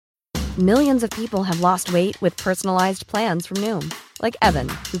Millions of people have lost weight with personalized plans from Noom. Like Evan,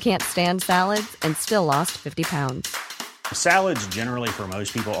 who can't stand salads and still lost 50 pounds. Salads generally for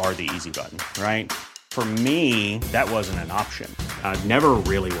most people are the easy button, right? For me, that wasn't an option. I never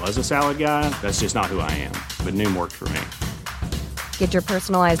really was a salad guy. That's just not who I am. But Noom worked for me. Get your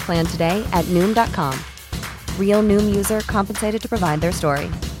personalized plan today at Noom.com. Real Noom user compensated to provide their story.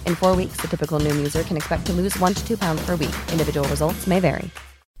 In 4 weeks, the typical Noom user can expect to lose 1 to 2 pounds per week. Individual results may vary.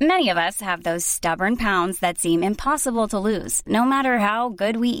 Many of us have those stubborn pounds that seem impossible to lose, no matter how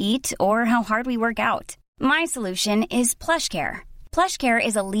good we eat or how hard we work out. My solution is PlushCare. PlushCare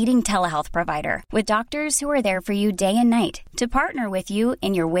is a leading telehealth provider with doctors who are there for you day and night to partner with you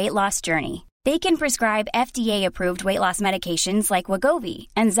in your weight loss journey. They can prescribe FDA-approved weight loss medications like Wegovy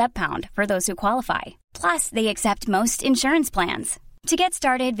and Zepbound for those who qualify. Plus, they accept most insurance plans. To get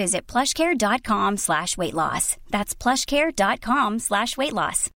started, visit plushcare.com/weightloss. That's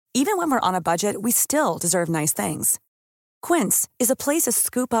plushcare.com/weightloss. Even when we're on a budget, we still deserve nice things. Quince is a place to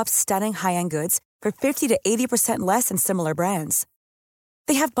scoop up stunning high-end goods for 50 to 80% less than similar brands.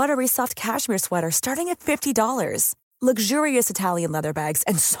 They have buttery soft cashmere sweaters starting at $50, luxurious Italian leather bags,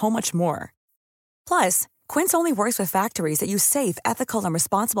 and so much more. Plus, Quince only works with factories that use safe, ethical, and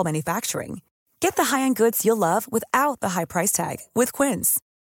responsible manufacturing. Get the high-end goods you'll love without the high price tag with Quince.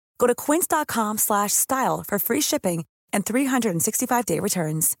 Go to quince.com/style for free shipping and 365-day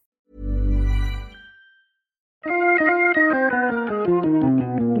returns.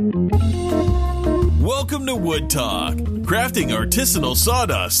 Welcome to Wood Talk, crafting artisanal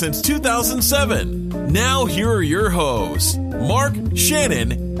sawdust since 2007. Now here are your hosts, Mark,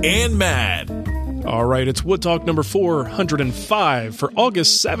 Shannon, and Matt. All right, it's Wood Talk number 405 for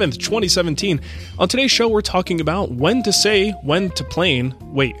August 7th, 2017. On today's show, we're talking about when to say, when to plane.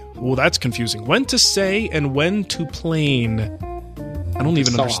 Wait, well, that's confusing. When to say and when to plane. I don't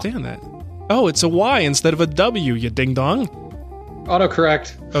even understand that. Oh, it's a Y instead of a W, you ding-dong.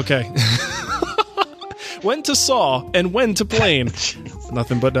 Autocorrect. Okay. When to saw and when to plane.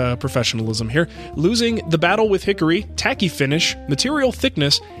 Nothing but professionalism here. Losing the battle with hickory, tacky finish, material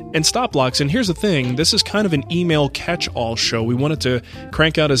thickness, and stop blocks. And here's the thing, this is kind of an email catch-all show. We wanted to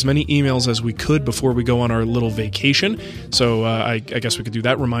crank out as many emails as we could before we go on our little vacation. So I guess we could do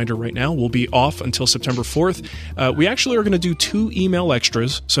that reminder right now. We'll be off until September 4th. We actually are going to do 2 email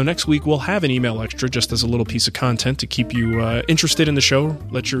extras. So next week we'll have an email extra just as a little piece of content to keep you interested in the show.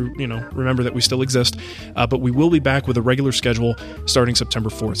 Let you, remember that we still exist. But we will be back with a regular schedule starting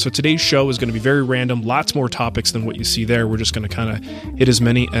September 4th. So today's show is going to be very random, lots more topics than what you see there. We're just going to kind of hit as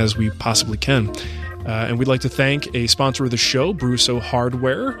many as we possibly can. And we'd like to thank a sponsor of the show, Brusso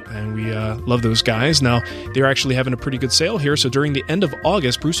Hardware, and we love those guys. Now, they're actually having a pretty good sale here, so during the end of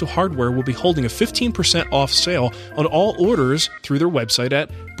August, Brusso Hardware will be holding a 15% off sale on all orders through their website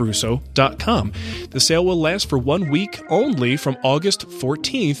at Brusso.com. The sale will last for 1 week only from August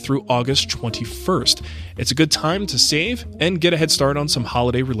 14th through August 21st. It's a good time to save and get a head start on some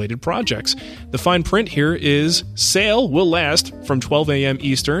holiday-related projects. The fine print here is sale will last from 12 a.m.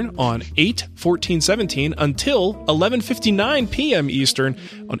 Eastern on 8/14/17 until 11:59 p.m. Eastern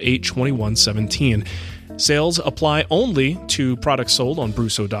on 8/21/17. Sales apply only to products sold on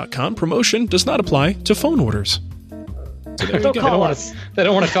Brusso.com. Promotion does not apply to phone orders. So they don't want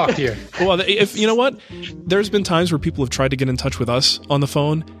to talk to you. Well, if you know what, there's been times where people have tried to get in touch with us on the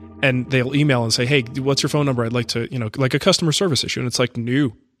phone, and they'll email and say, "Hey, what's your phone number? I'd like to, like a customer service issue." And it's like,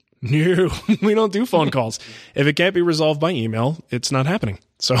 no, we don't do phone calls. If it can't be resolved by email, it's not happening.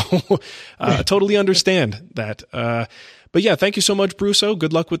 So I totally understand that. But yeah, thank you so much, Brusso.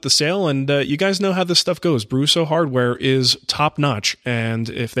 Good luck with the sale. And you guys know how this stuff goes. Brusso Hardware is top notch. And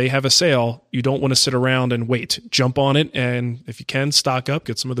if they have a sale, you don't want to sit around and wait. Jump on it. And if you can, stock up,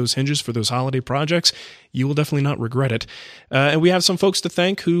 get some of those hinges for those holiday projects. You will definitely not regret it. And we have some folks to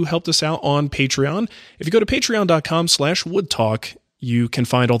thank who helped us out on Patreon. If you go to patreon.com/woodtalk, you can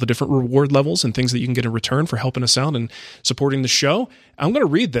find all the different reward levels and things that you can get in return for helping us out and supporting the show. I'm going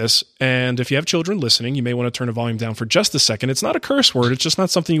to read this, and if you have children listening, you may want to turn the volume down for just a second. It's not a curse word. It's just not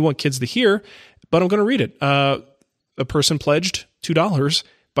something you want kids to hear, but I'm going to read it. A person pledged $2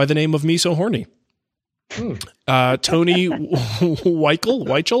 by the name of Me So Horny. Tony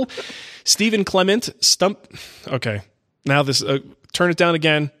Weichel, Stephen Clement, Okay, now this, turn it down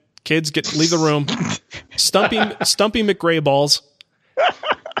again. Kids, leave the room. Stumpy McGray Balls.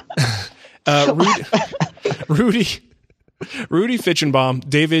 Rudy Fitchenbaum,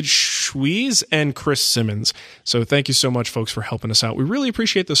 David Schweez, and Chris Simmons. So thank you so much, folks, for helping us out. We really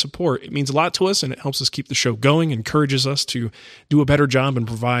appreciate the support. It means a lot to us, and it helps us keep the show going, encourages us to do a better job and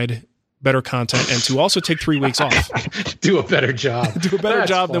provide better content and to also take 3 weeks off. Do a better job. Do a better That's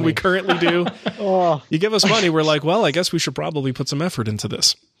job than we funny. currently do. Oh. You give us money, we're like, well, I guess we should probably put some effort into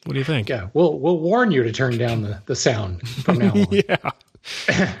this. What do you think? Yeah, we'll warn you to turn down the sound from now on. Yeah.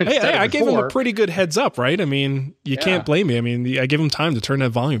 Hey, I gave him a pretty good heads up, right? I mean, you can't blame me. I mean, I gave him time to turn that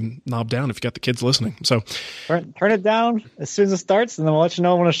volume knob down if you got the kids listening. So turn it down as soon as it starts, and then we'll let you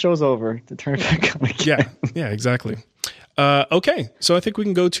know when the show's over to turn it back on again. Yeah, exactly. Okay, so I think we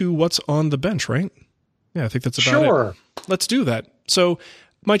can go to what's on the bench, right? Yeah, I think that's about it. Let's do that. So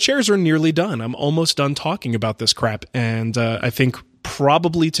my chairs are nearly done. I'm almost done talking about this crap, and I think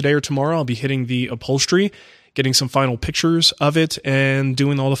probably today or tomorrow I'll be hitting the upholstery, getting some final pictures of it, and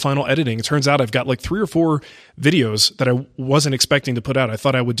doing all the final editing. It turns out I've got like 3 or 4 videos that I wasn't expecting to put out. I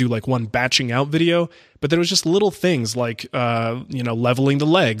thought I would do like one batching out video, but there was just little things like, leveling the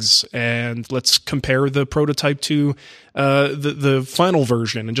legs, and let's compare the prototype to the final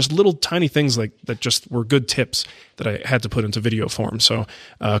version, and just little tiny things like that just were good tips that I had to put into video form. So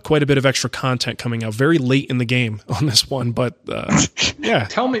quite a bit of extra content coming out very late in the game on this one, but yeah.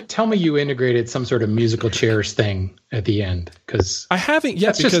 Tell me you integrated some sort of musical chairs thing at the end, because I haven't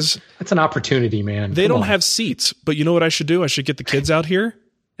yet, because that's an opportunity, man. They don't have seats, but you know what I should do? I should get the kids out here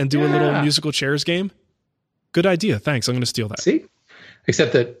and do a little musical chairs game. Good idea. Thanks. I'm going to steal that. See?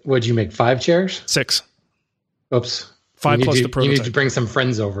 Except that, what'd you make, 5 chairs? 6. Oops. 5 plus the prototype. You need to bring some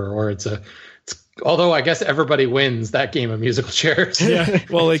friends over, or it's although I guess everybody wins that game of musical chairs. Yeah,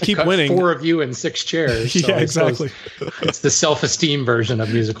 well, they keep winning. 4 of you in 6 chairs. Yeah, exactly. It's the self-esteem version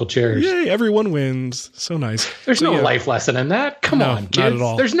of musical chairs. Yay, everyone wins. So nice. There's no life lesson in that. Come on, kids. Not at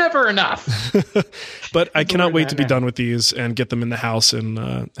all. There's never enough. But I cannot wait to be done with these and get them in the house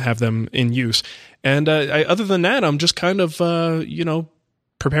and have them in use. And other than that, I'm just kind of,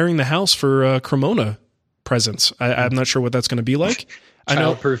 preparing the house for Cremona presents. I'm not sure what that's going to be like. I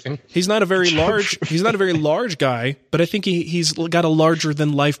know Childproofing. He's not a very large guy, but I think he's got a larger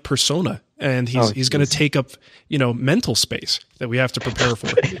than life persona, and he's going to take up, mental space that we have to prepare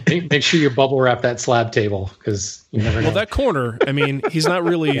for. Make sure you bubble wrap that slab table, because you never know. Well, that corner, I mean, he's not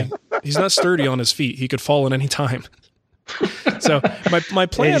sturdy on his feet. He could fall at any time. So my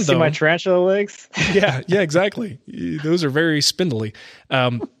plan, see my tarantula legs? Yeah, exactly. Those are very spindly.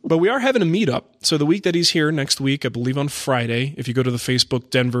 But we are having a meetup. So the week that he's here, next week, I believe on Friday, if you go to the Facebook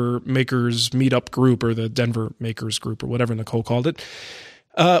Denver Makers Meetup group, or the Denver Makers group, or whatever Nicole called it,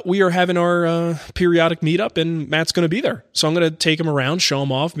 we are having our periodic meetup, and Matt's going to be there. So I'm going to take him around, show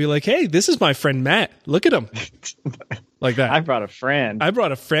him off, and be like, hey, this is my friend Matt. Look at him. Like that. I brought a friend,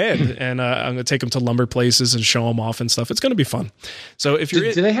 and I'm going to take him to lumber places and show him off and stuff. It's going to be fun. So if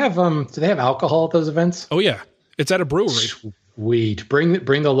you're do they have alcohol at those events? Oh yeah, it's at a brewery. Sweet. Bring the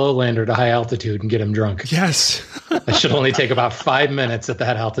lowlander to high altitude and get him drunk. Yes. That should only take about 5 minutes at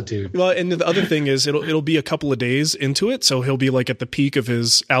that altitude. Well, and the other thing is it'll be a couple of days into it, so he'll be like at the peak of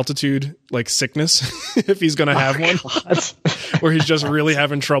his altitude like sickness if he's going to have one. Where he's just really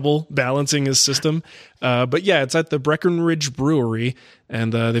having trouble balancing his system. But yeah, it's at the Breckenridge Brewery,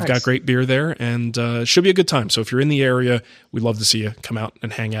 and they've got great beer there, and should be a good time. So if you're in the area, we'd love to see you come out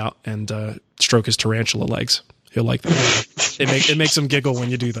and hang out and stroke his tarantula legs. He'll like that. It makes him giggle when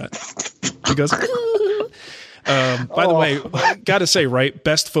you do that. He goes. By the way, gotta say, right,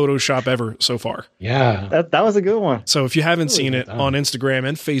 best Photoshop ever so far. Yeah, that was a good one. So if you haven't seen it on Instagram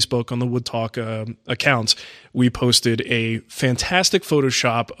and Facebook on the Wood Talk accounts, we posted a fantastic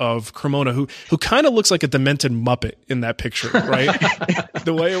Photoshop of Cremona, who kind of looks like a demented Muppet in that picture, right?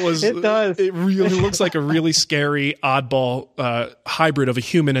 The way it was, it does. It really looks like a really scary oddball hybrid of a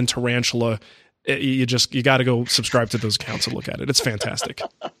human and tarantula. You got to go subscribe to those accounts and look at it. It's fantastic.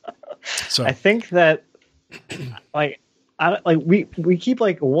 So I think that we keep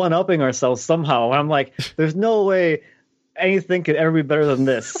like one upping ourselves somehow. And I'm like, there's no way anything could ever be better than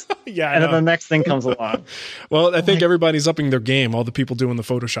this. Yeah, and then the next thing comes along. Well, I think everybody's upping their game. All the people doing the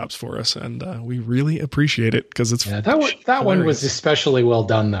Photoshops for us, and we really appreciate it because it's that one was especially well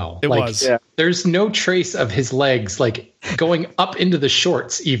done, though. It was. Yeah. There's no trace of his legs like going up into the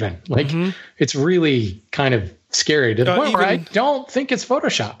shorts, even. Like it's really kind of scary to the point where I don't think it's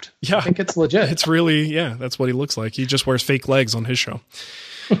photoshopped. Yeah, I think it's legit. It's really that's what he looks like. He just wears fake legs on his show.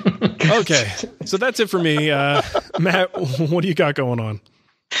 Okay, so that's it for me. Matt, what do you got going on?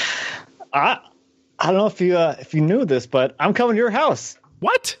 I don't know if you knew this, but I'm coming to your house.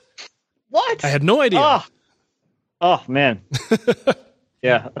 What? I had no idea. Oh man.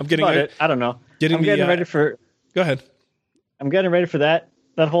 Yeah, I'm getting it. I don't know. I'm getting ready for. Go ahead. I'm getting ready for that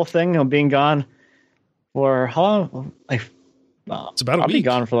whole thing. I'm being gone for how long? It's about a week. I'll be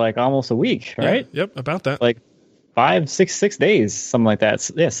gone for like almost a week, right? Yep, about that. Like 6 days, something like that.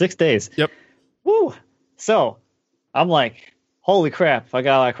 Yeah, 6 days. Yep. Woo. So I'm like, holy crap, I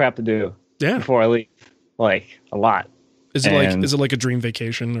got a lot of crap to do before I leave. Like, a lot. Is it like a dream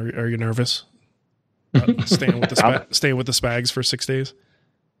vacation, or are you nervous? Staying with the Spags for 6 days?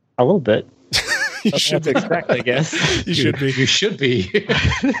 A little bit. You should expect, I guess. You should be. You should be.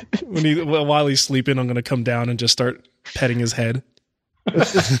 While he's sleeping, I'm going to come down and just start petting his head.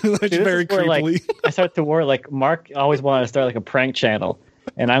 Very creepily. I start to worry. Like, Mark always wanted to start like a prank channel,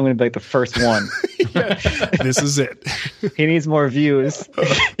 and I'm going to be like the first one. This is it. He needs more views.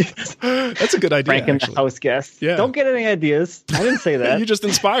 That's a good idea. Pranking the house guests. Yeah. Don't get any ideas. I didn't say that. You just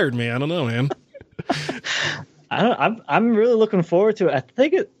inspired me. I don't know, man. I'm really looking forward to it. I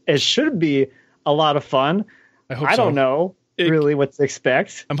think it should be a lot of fun. I don't know really what to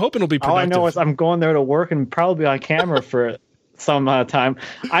expect. I'm hoping it'll be productive. All I know is I'm going there to work and probably on camera for some amount of time.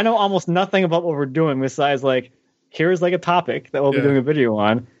 I know almost nothing about what we're doing besides like, here's like a topic that we'll be doing a video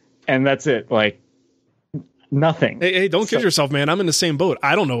on, and that's it. Like, nothing. Hey, don't kid yourself, man. I'm in the same boat.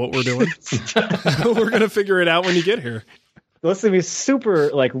 I don't know what we're doing. We're going to figure it out when you get here. It's going to be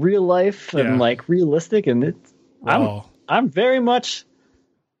super like real life and like realistic, and I'm very much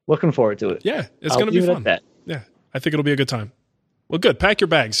looking forward to it. Yeah, it's going to be fun. Yeah, I think it'll be a good time. Well, good. Pack your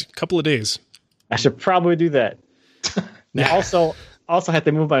bags. A couple of days. I should probably do that. Also had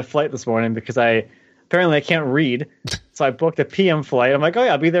to move my flight this morning because apparently I can't read. So I booked a PM flight. I'm like, oh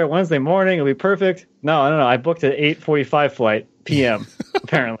yeah, I'll be there Wednesday morning. It'll be perfect. No. I booked an 8:45 flight PM,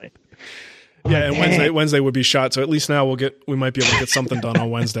 apparently. Yeah, and Wednesday would be shot. So at least now we might be able to get something done on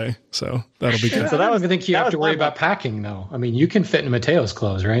Wednesday. So that'll be good. So I don't think you have to worry about packing though. I mean, you can fit in Mateo's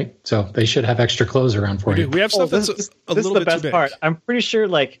clothes, right? So they should have extra clothes around for you. We have stuff that's a little bit too big. This is the best part. I'm pretty sure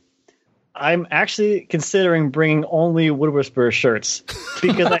I'm actually considering bringing only Wood Whisperer shirts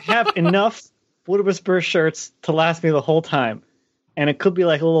because I have enough Wood Whisperer shirts to last me the whole time. And it could be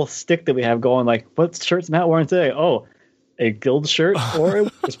like a little stick that we have going like, what shirt's Matt wearing today? Oh, a Guild shirt or a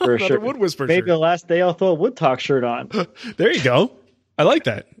Wood Whisperer shirt. Wood Whisperer Maybe shirt. The last day I'll throw a Wood Talk shirt on. There you go. I like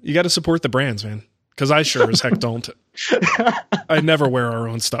that. You got to support the brands, man. Because I sure as heck don't. I never wear our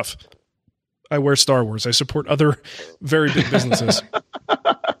own stuff. I wear Star Wars. I support other very big businesses.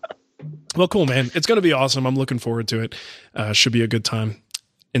 Well, cool, man. It's going to be awesome. I'm looking forward to it. Should be a good time,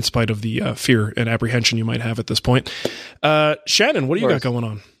 in spite of the fear and apprehension you might have at this point. Shannon, what do you got going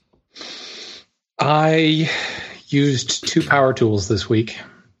on? I used 2 power tools this week.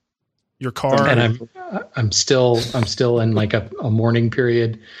 Your car, and I'm still in like a mourning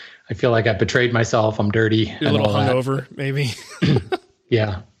period. I feel like I betrayed myself. I'm dirty. You're a little hungover, maybe.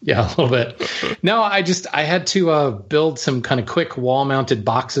 Yeah, a little bit. No, I had to build some kind of quick wall-mounted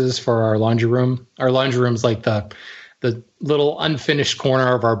boxes for our laundry room. Our laundry room's like the little unfinished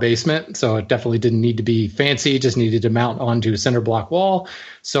corner of our basement, so it definitely didn't need to be fancy. Just needed to mount onto a cinder block wall.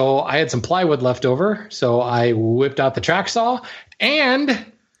 So I had some plywood left over, so I whipped out the track saw and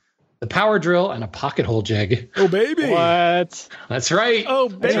the power drill and a pocket hole jig. Oh, baby. What? That's right. Oh,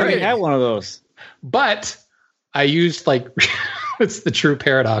 baby. I already had one of those. But I used it's the true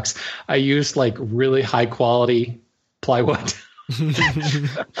paradox. I used really high quality plywood.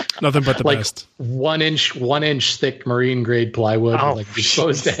 Nothing but the best. 1 inch thick marine grade plywood with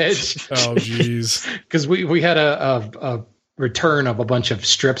exposed edge. Oh, jeez. Because we had a return of a bunch of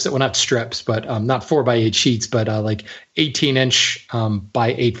strips that were not strips, but not 4x8 sheets, but 18-inch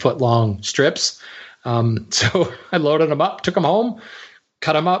by 8 foot long strips. So I loaded them up, took them home,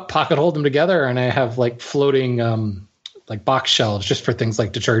 cut them up, pocket holed them together, and I have floating box shelves just for things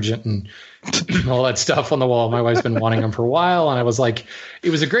like detergent and all that stuff on the wall. My wife's been wanting them for a while, and I was like, it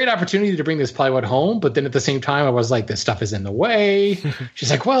was a great opportunity to bring this plywood home, but then at the same time I was like, this stuff is in the way. She's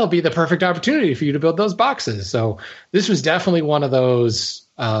like, well, it'll be the perfect opportunity for you to build those boxes. So this was definitely one of those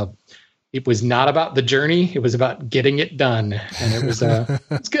it was not about the journey, it was about getting it done, and it was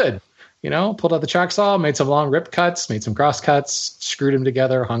it's good. Pulled out the track saw, made some long rip cuts, made some cross cuts, screwed them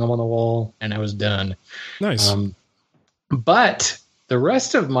together, hung them on the wall, and I was done. Nice. But the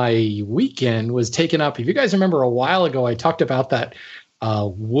rest of my weekend was taken up. If you guys remember a while ago, I talked about that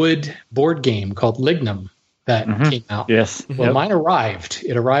wood board game called Lignum that came out. Yes. Well, mine arrived.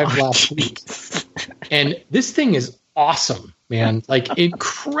 It arrived last week. And this thing is awesome, man.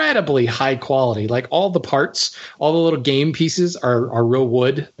 Incredibly high quality. All the parts, all the little game pieces are real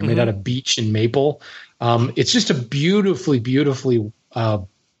wood. They're made out of beech and maple. It's just a beautifully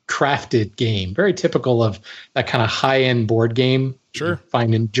crafted game, very typical of that kind of high-end board game you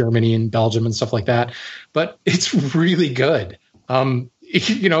find in Germany and Belgium and stuff like that, but it's really good. The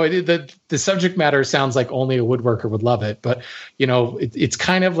subject matter sounds like only a woodworker would love it, but it's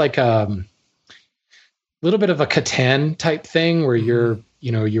kind of like little bit of a Catan type thing where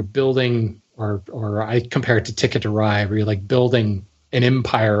you're building, or I compare it to Ticket to Ride, where you're like building an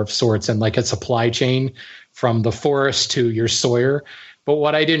empire of sorts and like a supply chain from the forest to your Sawyer. But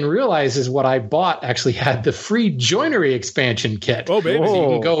what I didn't realize is what I bought actually had the free joinery expansion kit. Oh, baby.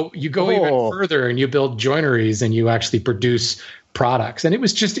 So you go even further and you build joineries and you actually produce products. And it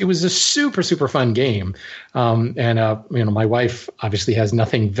was a super, super fun game. My wife obviously has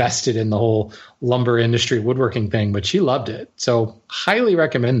nothing vested in the whole lumber industry woodworking thing, but she loved it. So highly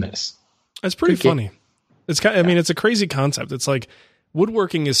recommend this. It's pretty funny. It's it's a crazy concept. It's like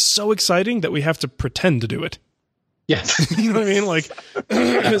woodworking is so exciting that we have to pretend to do it. Yes. You know what I mean? Like,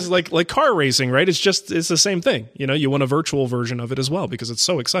 it's like car racing, right? It's the same thing. You want a virtual version of it as well because it's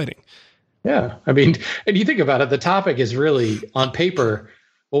so exciting. Yeah. I mean, and you think about it, the topic is really on paper.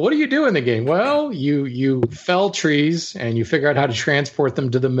 Well, what do you do in the game? Well, you fell trees and you figure out how to transport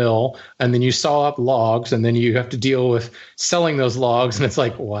them to the mill, and then you saw up logs, and then you have to deal with selling those logs. And it's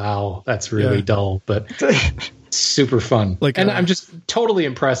like, wow, that's really dull, but super fun. I'm just totally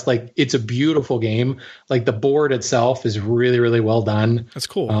impressed. Like, it's a beautiful game. Like, the board itself is really, really well done. That's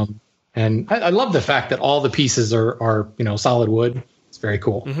cool. And I love the fact that all the pieces are solid wood. It's very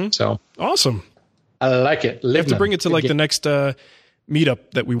cool. Mm-hmm. So awesome. I like it. You have to bring it to the next meetup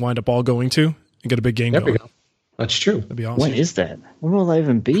that we wind up all going to and get a big game going. That's true. That'd be awesome. When is that? When will that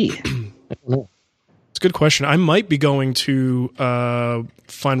even be? I don't know. It's a good question. I might be going to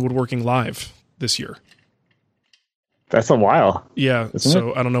Fine Woodworking Live this year. That's a while. Yeah.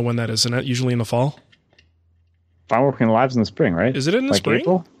 So I don't know when that is. Isn't that usually in the fall? Fine Woodworking Live's in the spring, right? Is it in the spring?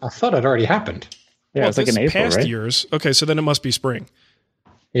 April? I thought it already happened. Yeah, it's like in April, past right? years. Okay, so then it must be spring.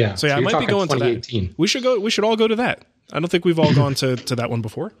 Yeah. So I might be going to that. We should all go to that. I don't think we've all gone to that one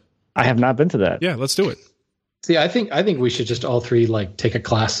before. I have not been to that. Yeah, let's do it. See, I think we should just all three take a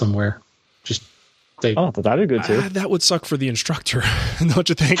class somewhere. Just that'd be good too. That would suck for the instructor, don't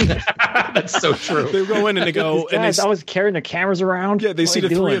you think? That's so true. They go in and they go, guys, I was carrying the cameras around. Yeah, they see the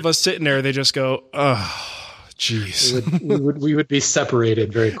three of us sitting there. They just go, oh, jeez. We would be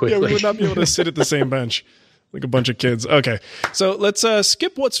separated very quickly. Yeah, we would not be able to sit at the same bench like a bunch of kids. Okay, so let's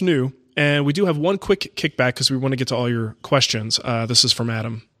skip what's new. And we do have one quick kickback because we want to get to all your questions. This is from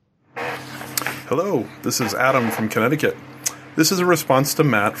Adam. Hello, this is Adam from Connecticut. This is a response to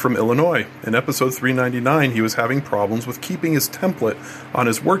Matt from Illinois. In episode 399, he was having problems with keeping his template on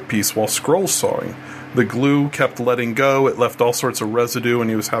his workpiece while scroll sawing. The glue kept letting go, it left all sorts of residue, and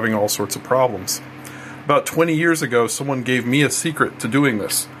he was having all sorts of problems. About 20 years ago, someone gave me a secret to doing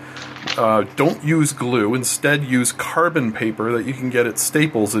this. Don't use glue. Instead, use carbon paper that you can get at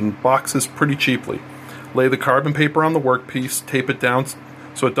Staples in boxes pretty cheaply. Lay the carbon paper on the workpiece, tape it down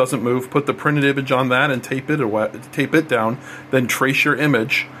so it doesn't move, put the printed image on that and tape it down, then trace your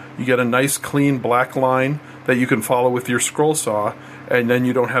image. You get a nice clean black line that you can follow with your scroll saw, and then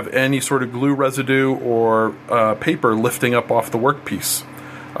you don't have any sort of glue residue or paper lifting up off the workpiece.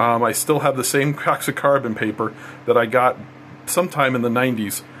 I still have the same box of carbon paper that I got sometime in the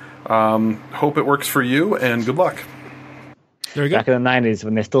 90s. Hope it works for you, and good luck. There you go. Back in the 90s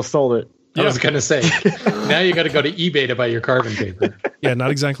when they still sold it. I was going to say, now you got to go to eBay to buy your carbon paper. Yeah,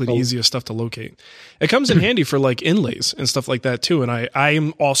 not exactly the easiest stuff to locate. It comes in handy for inlays and stuff like that too. And I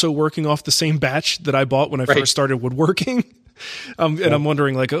am also working off the same batch that I bought when I first started woodworking. And I'm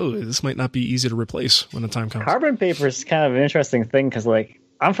wondering this might not be easy to replace when the time comes. Carbon paper is kind of an interesting thing because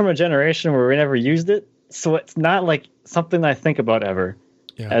I'm from a generation where we never used it. So it's not something I think about ever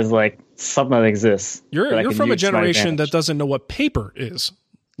as something that exists. You're from a generation that doesn't know what paper is,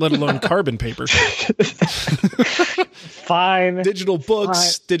 let alone carbon paper. Fine. Digital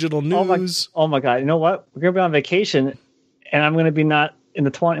books, digital news. Oh my God. You know what? We're going to be on vacation and I'm going to be not in my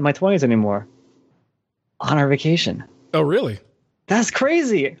 20s anymore on our vacation. Oh, really? That's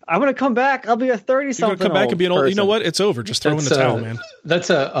crazy. I'm going to come back. I'll be a 30-something. You're going to come back and be an old. You know what? It's over. Just throw in the towel, man. That's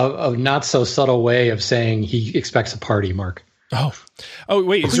a not so subtle way of saying he expects a party, Mark. Oh,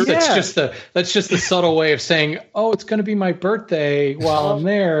 wait. That's just the subtle way of saying, it's going to be my birthday while I'm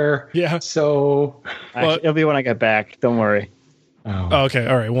there. Yeah. So it'll be when I get back. Don't worry. Oh, okay.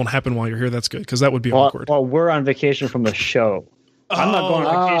 All right. It won't happen while you're here. That's good because that would be awkward. Well, we're on vacation from the show. I'm not going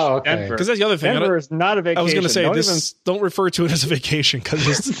on vacation to Denver. Because that's the other thing. Denver is not a vacation. I was going to say, don't refer to it as a vacation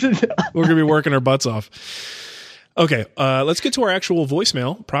because we're going to be working our butts off. Okay, let's get to our actual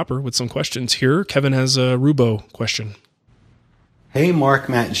voicemail proper with some questions here. Kevin has a Rubo question. Hey, Mark,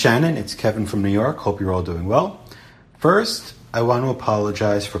 Matt, and Shannon. It's Kevin from New York. Hope you're all doing well. First, I want to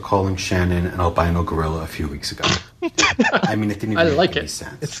apologize for calling Shannon an albino gorilla a few weeks ago. I mean, it didn't even make any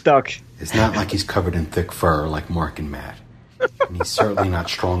sense. It's stuck. It's not like he's covered in thick fur like Mark and Matt. And he's certainly not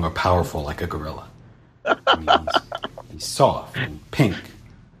strong or powerful like a gorilla. I mean, he's soft and pink,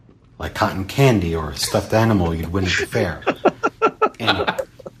 like cotton candy or a stuffed animal you'd win at the fair. Anyway,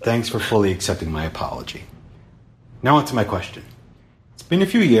 thanks for fully accepting my apology. Now on to my question. It's been a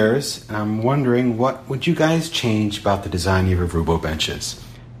few years, and I'm wondering what would you guys change about the design of your Rubo benches?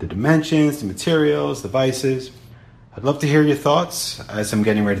 The dimensions, the materials, the vices. I'd love to hear your thoughts as I'm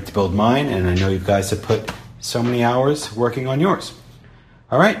getting ready to build mine, and I know you guys have put so many hours working on yours.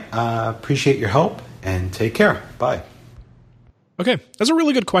 All right, appreciate your help, and take care. Bye. Okay, that's a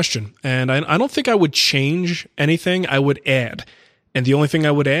really good question, and I don't think I would change anything. I would add, and the only thing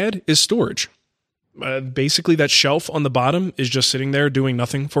I would add is storage. Basically, that shelf on the bottom is just sitting there doing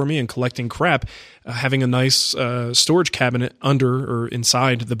nothing for me and collecting crap. Having a nice storage cabinet under or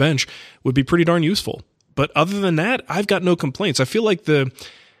inside the bench would be pretty darn useful. But other than that, I've got no complaints. I feel like the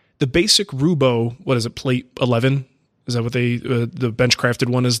basic Rubo, what is it, plate 11? Is that what the bench crafted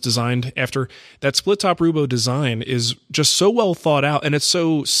one is designed after? That split top Rubo design is just so well thought out, and it's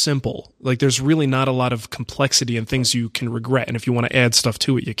so simple. Like, there's really not a lot of complexity and things you can regret. And if you want to add stuff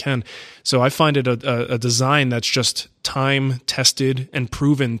to it, you can. So I find it a design that's just time tested and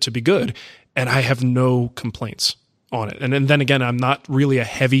proven to be good. And I have no complaints on it. And then again, I'm not really a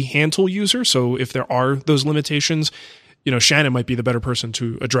heavy hand tool user. So if there are those limitations, Shannon might be the better person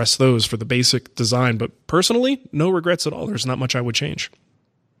to address those for the basic design. But personally, no regrets at all. There's not much I would change.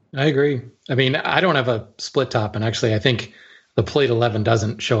 I agree. I mean, I don't have a split top, and actually I think the plate 11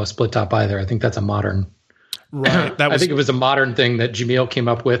 doesn't show a split top either. I think that's a modern. Right. I think it was a modern thing that Jamil came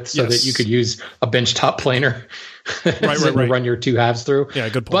up with so that you could use a bench top planer right. run your two halves through. Yeah,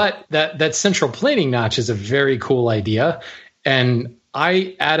 good point. But that central planing notch is a very cool idea. And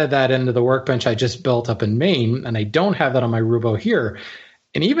I added that into the workbench I just built up in Maine, and I don't have that on my Rubo here.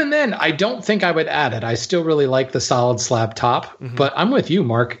 And even then, I don't think I would add it. I still really like the solid slab top, but I'm with you,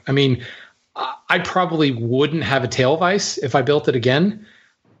 Mark. I mean, I probably wouldn't have a tail vise if I built it again,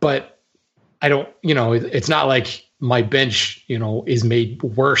 but I don't, it's not like my bench, is made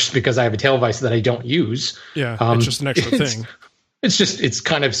worse because I have a tail vise that I don't use. Yeah, it's just an extra thing. It's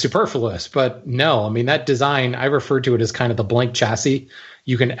kind of superfluous, but no, I mean, that design, I refer to it as kind of the blank chassis.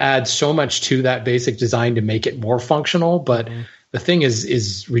 You can add so much to that basic design to make it more functional, but the thing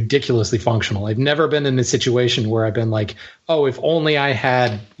is ridiculously functional. I've never been in a situation where I've been like, oh, if only I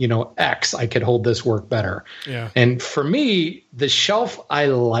had, X, I could hold this work better. Yeah. And for me, the shelf I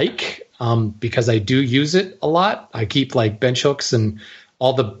like, because I do use it a lot. I keep like bench hooks and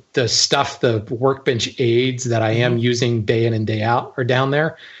all the stuff, the workbench aids that I am using day in and day out are down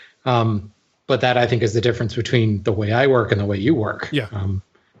there. But that, I think, is the difference between the way I work and the way you work. Yeah.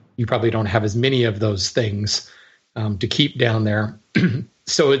 You probably don't have as many of those things to keep down there.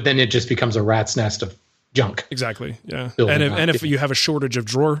 So then it just becomes a rat's nest of junk. Exactly. Yeah. And if you have a shortage of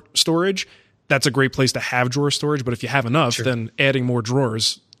drawer storage, that's a great place to have drawer storage. But if you have enough, then adding more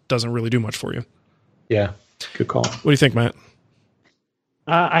drawers doesn't really do much for you. Yeah. Good call. What do you think, Matt?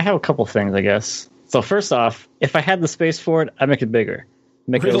 I have a couple things, I guess. So first off, if I had the space for it, I'd make it bigger.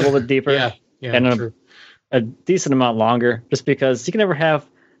 Make it a little bit deeper. And a decent amount longer, just because you can never have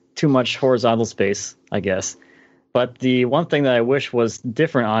too much horizontal space, I guess. But the one thing that I wish was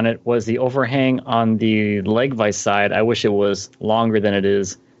different on it was the overhang on the leg vise side. I wish it was longer than it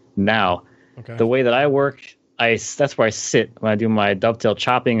is now. Okay. The way that I work, that's where I sit when I do my dovetail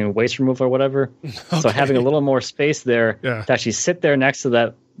chopping and waste removal or whatever. Okay. So having a little more space there to actually sit there next to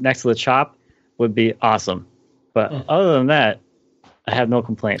the chop would be awesome. But other than that, I have no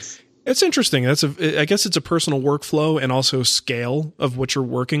complaints. It's interesting. I guess it's a personal workflow and also scale of what you're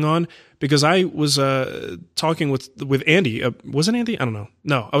working on. Because I was talking with Andy. Was it Andy? I don't know.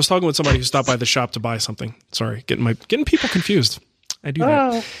 No, I was talking with somebody who stopped by the shop to buy something. Sorry, getting people confused. I do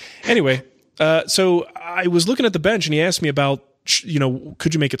that. Anyway, so I was looking at the bench and he asked me about,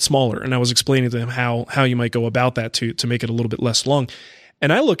 could you make it smaller? And I was explaining to him how you might go about that to make it a little bit less long.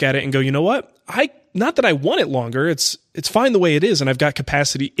 And I look at it and go, you know what? Not that I want it longer. It's fine the way it is, and I've got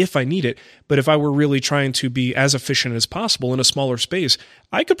capacity if I need it. But if I were really trying to be as efficient as possible in a smaller space,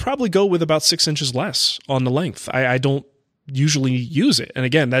 I could probably go with about 6 inches less on the length. I don't usually use it. And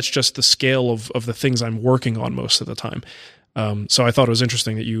again, that's just the scale of the things I'm working on most of the time. So I thought it was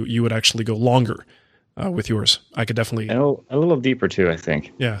interesting that you would actually go longer with yours. I could definitely... a little deeper too, I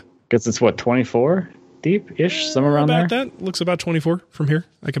think. Yeah. Because it's 24? Deep-ish, somewhere around about there. That looks about 24 from here.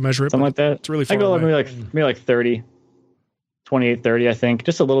 I can measure it. Something like that. It's really far I go away. maybe like 30, 28, 30, I think.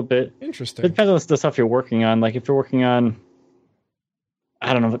 Just a little bit. Interesting. It depends on the stuff you're working on. Like if you're working on,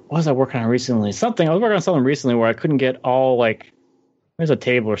 I don't know, what was I working on recently? I was working on something recently where I couldn't get all there's a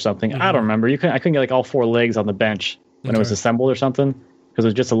table or something. I don't remember. I couldn't get all 4 legs on the bench when it was assembled or something because it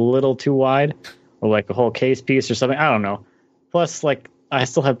was just a little too wide. or like a whole case piece or something. I don't know. Plus, like, I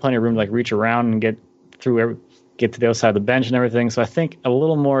still have plenty of room to like reach around and get to the other side of the bench and everything. So I think a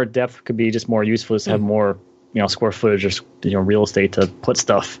little more depth could be just more useful, just to have more, square footage or real estate to put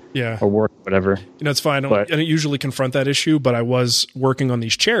stuff or work, whatever. It's fine. I don't usually confront that issue, but I was working on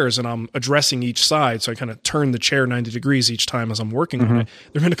these chairs and I'm addressing each side. So I kind of turn the chair 90 degrees each time as I'm working on it.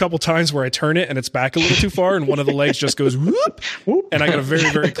 There have been a couple times where I turn it and it's back a little too far and one of the legs just goes whoop, and I got a very,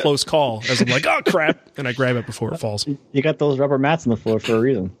 very close call as I'm like, oh crap. And I grab it before it falls. You got those rubber mats on the floor for a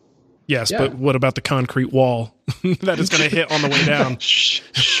reason. Yes, but what about the concrete wall that is going to hit on the way down?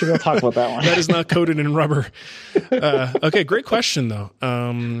 Sure, we'll talk about that one. That is not coated in rubber. Okay, great question, though.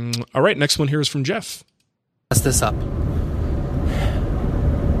 All right, next one here is from Jeff. Mess this up.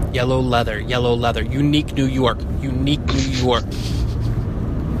 Yellow leather. Unique New York.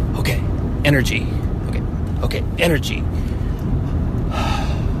 Okay, energy. Okay, energy.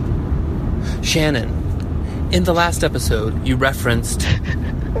 Shannon, in the last episode, you referenced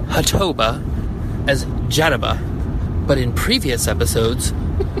Hatoba as Jadaba, but in previous episodes,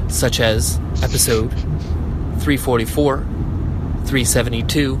 such as episode 344,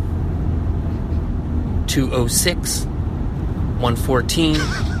 372, 206, 114,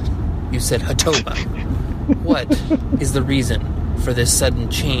 you said Hatoba. What is the reason for this sudden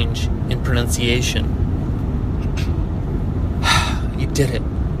change in pronunciation? You did it.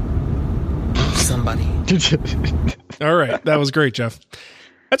 Somebody. All right, that was great, Jeff.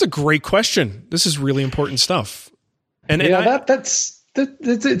 That's a great question. This is really important stuff. And it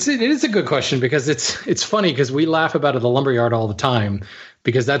is a good question because it's funny because we laugh about it at the lumberyard all the time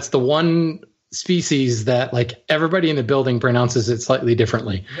because that's the one species that like everybody in the building pronounces it slightly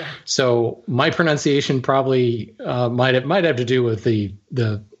differently. Yeah. So my pronunciation probably might have to do with the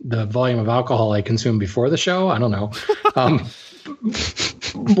volume of alcohol I consumed before the show. I don't know.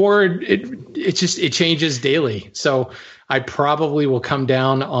 It changes daily. So I probably will come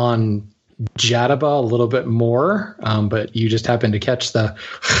down on Jadaba a little bit more, but you just happened to catch the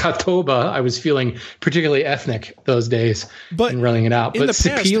Hatoba. I was feeling particularly ethnic those days and running it out. But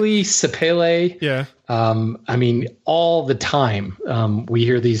Sapele, I mean, all the time we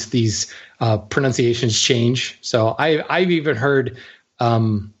hear these pronunciations change. So I've even heard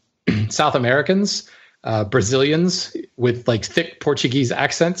South Americans, Brazilians with like thick Portuguese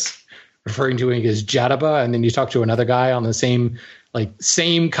accents referring to it as Jadaba, and then you talk to another guy on the same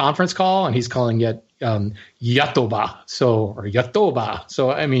conference call, and he's calling it Yatoba, or Yatoba.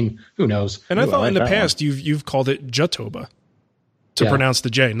 So I mean, who knows? And I thought in the past you've called it Jatoba to pronounce the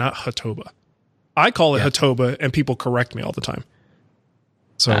J, not Hatoba. I call it Hatoba, and people correct me all the time.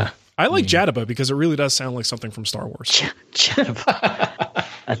 So I like Jadaba because it really does sound like something from Star Wars. Jadaba.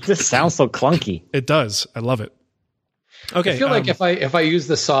 That just sounds so clunky. It does. I love it. Okay. I feel like if I use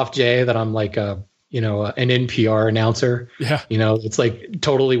the soft J, that I'm like an NPR announcer. Yeah. It's like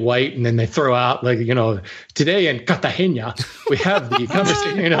totally white, and then they throw out like, today in Cartagena we have the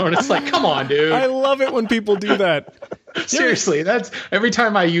conversation, and it's like, come on, dude. I love it when people do that. Seriously, that's every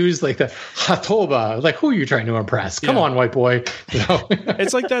time I use like the Hatoba, like, who are you trying to impress? Come on, white boy.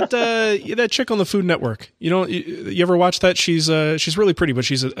 It's like that chick on the Food Network. You ever watch that? She's really pretty, but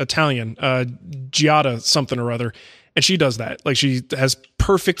she's Italian, Giada something or other. And she does that. Like, she has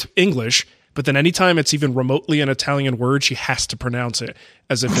perfect English, but then anytime it's even remotely an Italian word, she has to pronounce it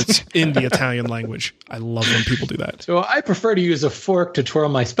as if it's in the Italian language. I love when people do that. So I prefer to use a fork to twirl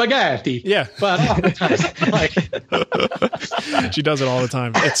my spaghetti. Yeah. But oftentimes, she does it all the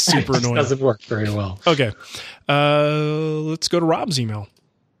time. It's super annoying. It doesn't work very well. Okay. Let's go to Rob's email.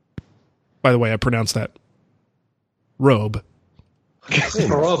 By the way, I pronounced that Robe. Hey,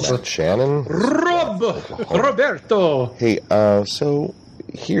 Rob. Shannon. Roberto. Hey, so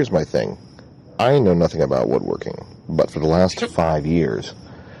here's my thing. I know nothing about woodworking, but for the last 5 years,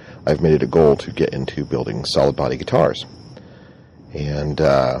 I've made it a goal to get into building solid body guitars. And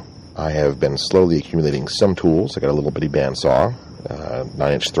I have been slowly accumulating some tools. I got a little bitty bandsaw,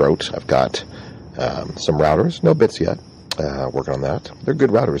 9-inch throat. I've got some routers, no bits yet. Working on that. They're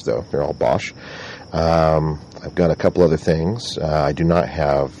good routers, though. They're all Bosch. I've got a couple other things. I do not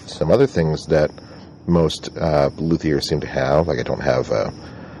have some other things that most luthiers seem to have. Like, I don't have a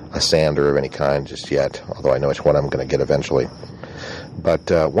sander of any kind just yet, although I know which one I'm going to get eventually.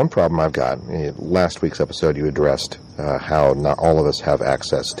 But one problem I've got, in last week's episode you addressed how not all of us have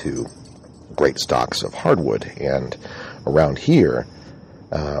access to great stocks of hardwood. And around here,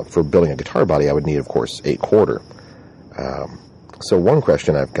 for building a guitar body, I would need, of course, 8-quarter. So one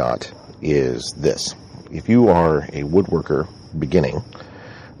question I've got is this. If you are a woodworker beginning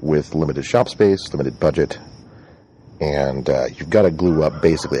with limited shop space, limited budget, And you've got to glue up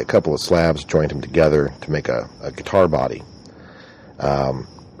basically a couple of slabs, joint them together to make a guitar body.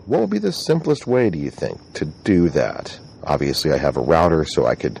 What would be the simplest way, do you think, to do that? Obviously, I have a router, so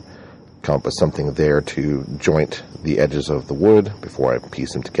I could come up with something there to joint the edges of the wood before I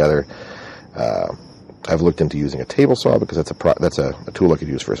piece them together. I've looked into using a table saw because that's a tool I could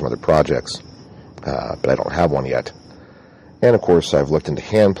use for some other projects, but I don't have one yet. And of course, I've looked into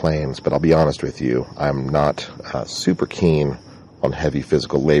hand planes, but I'll be honest with you, I'm not super keen on heavy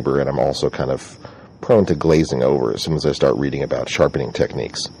physical labor, and I'm also kind of prone to glazing over as soon as I start reading about sharpening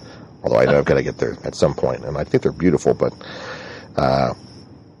techniques. Although I know I've got to get there at some point, and I think they're beautiful, but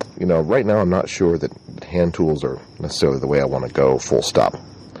right now I'm not sure that hand tools are necessarily the way I want to go full stop.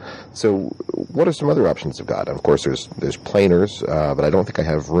 So what are some other options I've got? And of course, there's planers, but I don't think I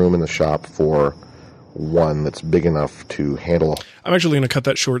have room in the shop for one that's big enough to handle. I'm actually going to cut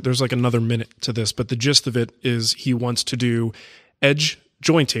that short. There's like another minute to this, but the gist of it is he wants to do edge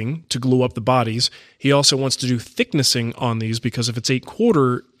jointing to glue up the bodies. He also wants to do thicknessing on these because if it's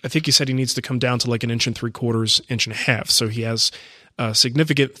 8/4, I think he said he needs to come down to like 1 3/4, 1.5 inches. So he has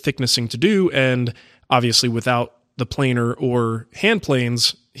significant thicknessing to do, and obviously without the planer or hand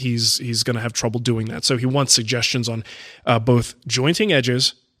planes, he's going to have trouble doing that. So he wants suggestions on both jointing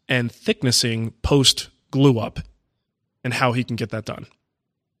edges and thicknessing post glue up and how he can get that done.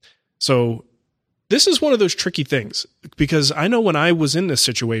 So this is one of those tricky things because I know when I was in this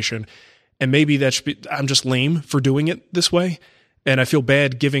situation, and maybe I'm just lame for doing it this way, and I feel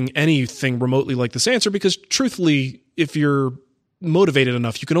bad giving anything remotely like this answer because truthfully, if you're motivated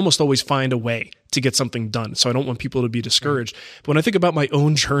enough, you can almost always find a way to get something done. So I don't want people to be discouraged. But when I think about my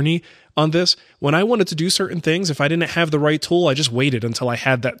own journey on this, when I wanted to do certain things, if I didn't have the right tool, I just waited until I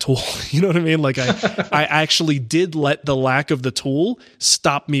had that tool. You know what I mean? Like I actually did let the lack of the tool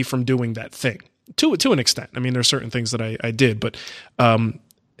stop me from doing that thing to an extent. I mean, there's certain things that I did, but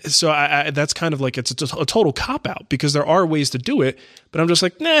so that's kind of like it's a total cop-out because there are ways to do it, but I'm just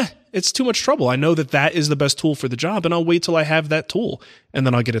like, nah, it's too much trouble. I know that is the best tool for the job, and I'll wait till I have that tool, and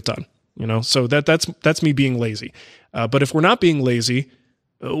then I'll get it done. So that's me being lazy. But if we're not being lazy,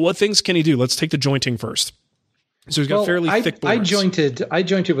 what things can he do? Let's take the jointing first. So he's got fairly thick boards. I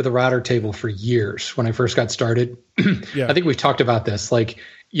jointed with a router table for years when I first got started. Yeah. I think we've talked about this. Like,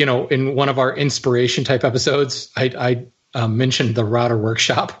 in one of our inspiration type episodes, I mentioned the router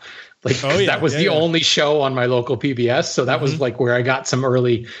workshop. That was the only show on my local PBS. So that was like where I got some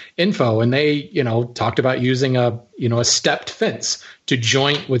early info, and they, talked about using a stepped fence to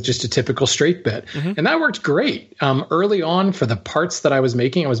joint with just a typical straight bit. And that worked great. Early on for the parts that I was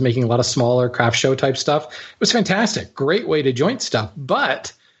making a lot of smaller craft show type stuff. It was fantastic. Great way to joint stuff,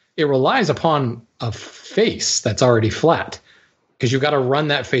 but it relies upon a face that's already flat because you've got to run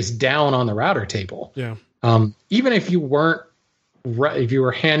that face down on the router table. Yeah. Even if you were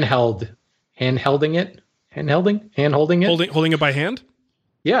handholding it by hand.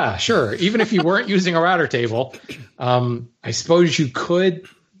 Yeah, sure. Even if you weren't using a router table, I suppose you could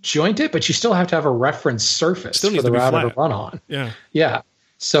joint it, but you still have to have a reference surface for the router to run on. Yeah. Yeah.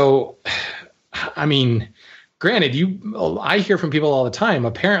 So, I mean, granted, I hear from people all the time,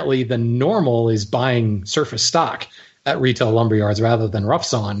 apparently the normal is buying surface stock at retail lumberyards rather than rough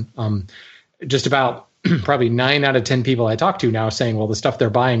sawn. Just about probably 9 out of 10 people I talk to now saying, well, the stuff they're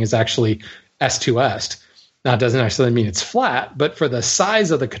buying is actually S2S. Now, it doesn't necessarily mean it's flat, but for the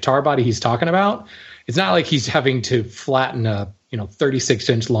size of the guitar body he's talking about, it's not like he's having to flatten a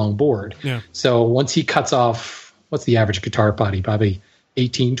 36-inch long board. Yeah. So once he cuts off, what's the average guitar body? Probably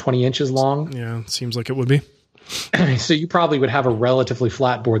 18, 20 inches long. Yeah, it seems like it would be. So you probably would have a relatively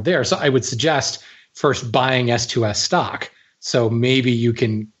flat board there. So I would suggest first buying S2S stock. So maybe you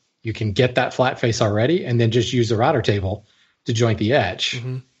can get that flat face already and then just use the router table to joint the edge.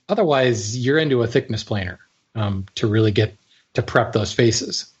 Otherwise, you're into a thickness planer to really get to prep those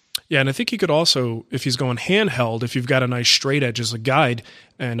faces. Yeah, and I think he could also, if he's going handheld, if you've got a nice straight edge as a guide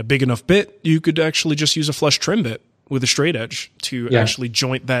and a big enough bit, you could actually just use a flush trim bit with a straight edge to actually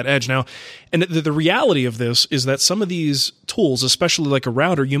joint that edge. Now, and the reality of this is that some of these tools, especially like a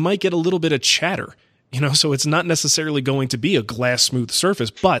router, you might get a little bit of chatter. So it's not necessarily going to be a glass smooth surface,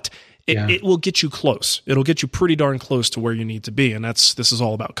 but it will get you close. It'll get you pretty darn close to where you need to be. And this is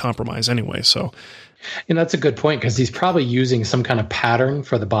all about compromise anyway. So, and that's a good point because he's probably using some kind of pattern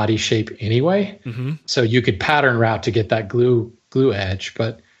for the body shape anyway. So you could pattern route to get that glue edge,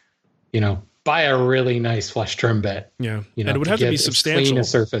 but buy a really nice flush trim bit. Yeah. You know, and it would have to be substantial. Clean a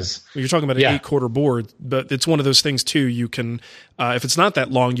surface. You're talking about an 8-quarter board, but it's one of those things too. You can, if it's not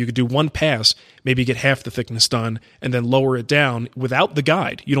that long, you could do one pass, maybe get half the thickness done, and then lower it down without the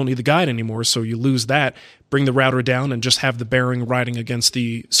guide. You don't need the guide anymore, so you lose that. Bring the router down and just have the bearing riding against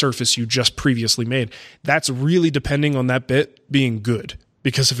the surface you just previously made. That's really depending on that bit being good.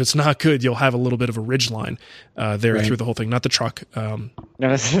 Because if it's not good, you'll have a little bit of a ridge line there through the whole thing. Not the truck, an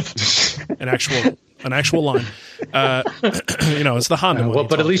actual line. It's the Honda one. Well,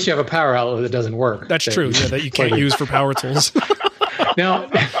 but at least you have a power outlet that doesn't work. That's true. That you can't use for power tools. Now,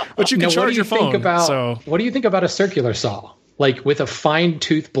 but you can charge your phone. What do you think about a circular saw? Like with a fine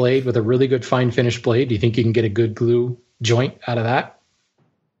tooth blade, with a really good fine finish blade, do you think you can get a good glue joint out of that?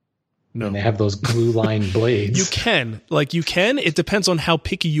 No. And they have those glue line blades. You can. It depends on how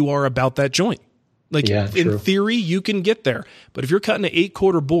picky you are about that joint. In theory, you can get there. But if you're cutting an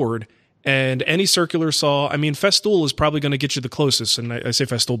 8-quarter board and any circular saw, I mean, Festool is probably going to get you the closest. And I say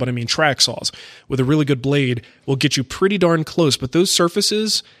Festool, but I mean track saws with a really good blade will get you pretty darn close. But those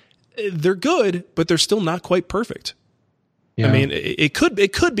surfaces, they're good, but they're still not quite perfect. Yeah. I mean, it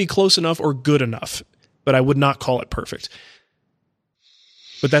could be close enough or good enough, but I would not call it perfect.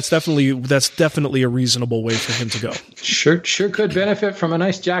 But that's definitely a reasonable way for him to go. Sure could benefit from a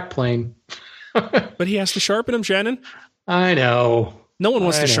nice jack plane. But he has to sharpen him, Shannon. I know. No one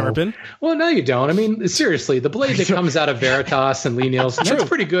wants to sharpen. Well, no, you don't. I mean, seriously, the blade that comes out of Veritas and Lee Nielsen, that's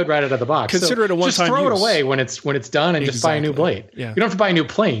pretty good right out of the box. Consider it a one-time use. Just throw it away when it's done and just buy a new blade. Yeah. You don't have to buy a new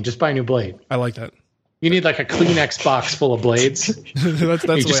plane. Just buy a new blade. I like that. You need like a Kleenex box full of blades. that's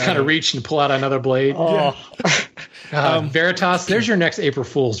you just kind of reach and pull out another blade. Oh. Veritas, there's your next April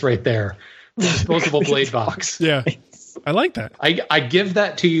Fool's right there. Disposable blade box. Yeah. I like that. I give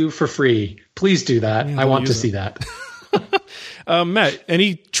that to you for free. Please do that. I want to see that. Matt,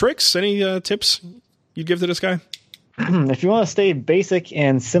 any tricks, any tips you'd give to this guy? If you want to stay basic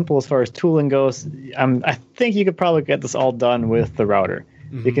and simple as far as tooling goes, I think you could probably get this all done with the router.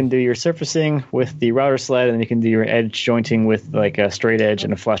 Mm-hmm. You can do your surfacing with the router sled, and you can do your edge jointing with like a straight edge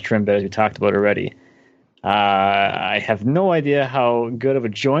and a flush trim bit, as we talked about already. I have no idea how good of a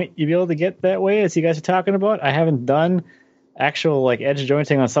joint you'd be able to get that way, as you guys are talking about. I haven't done actual like edge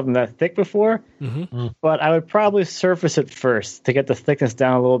jointing on something that thick before, but I would probably surface it first to get the thickness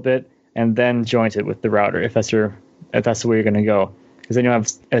down a little bit, and then joint it with the router if that's the way you're going to go, because then you'll have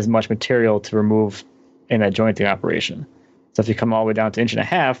as much material to remove in that jointing operation. So if you come all the way down to 1.5 inches,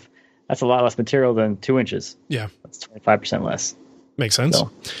 that's a lot less material than 2 inches. Yeah. That's 25% less. Makes sense. So.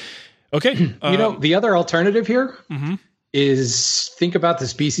 Okay. The other alternative here is think about the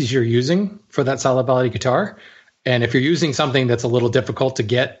species you're using for that solid body guitar. And if you're using something that's a little difficult to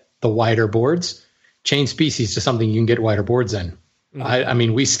get the wider boards, change species to something you can get wider boards in. I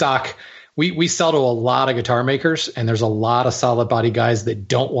mean, we sell to a lot of guitar makers, and there's a lot of solid body guys that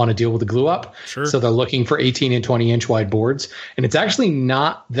don't want to deal with the glue up. Sure. So they're looking for 18 and 20 inch wide boards. And it's actually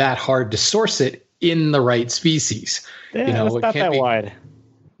not that hard to source it in the right species. Yeah, it's not that wide.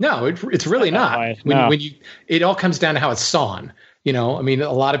 No, it's really not. When it all comes down to how it's sawn. I mean,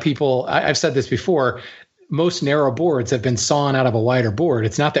 a lot of people, I've said this before, most narrow boards have been sawn out of a wider board.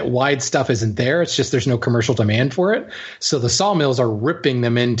 It's not that wide stuff isn't there. It's just there's no commercial demand for it. So the sawmills are ripping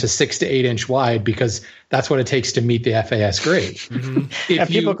them into 6 to 8 inch wide because that's what it takes to meet the FAS grade.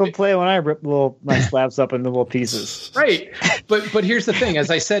 People complain when I rip my slabs up into little pieces. Right. But here's the thing.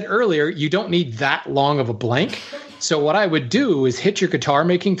 As I said earlier, you don't need that long of a blank. So what I would do is hit your guitar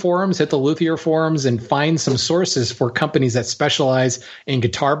making forums, hit the luthier forums, and find some sources for companies that specialize in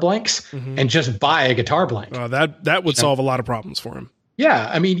guitar blanks and just buy a guitar blank. That would solve a lot of problems for him. Yeah.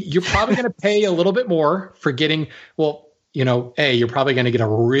 I mean, you're probably going to pay a little bit more for getting, you're probably going to get a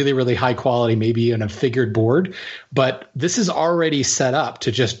really, really high quality, maybe in a figured board, but this is already set up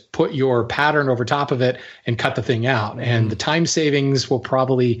to just put your pattern over top of it and cut the thing out. And the time savings will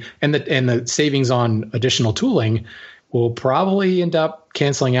probably, and the savings on additional tooling will probably end up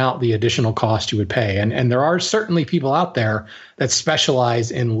canceling out the additional cost you would pay. And there are certainly people out there that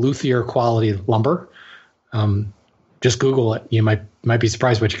specialize in luthier quality lumber. Just Google it. You might be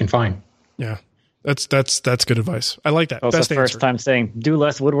surprised what you can find. Yeah. That's good advice. I like that. That's the first time saying do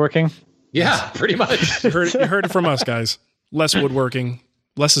less woodworking. Yeah, pretty much. You heard it from us, guys. Less woodworking.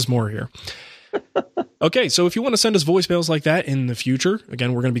 Less is more here. Okay, so if you want to send us voicemails like that in the future,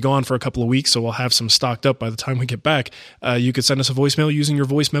 again, we're going to be gone for a couple of weeks, so we'll have some stocked up by the time we get back. You could send us a voicemail using your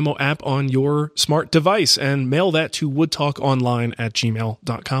voice memo app on your smart device and mail that to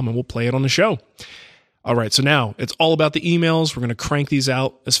woodtalkonline@gmail.com, and we'll play it on the show. All right, so now it's all about the emails. We're going to crank these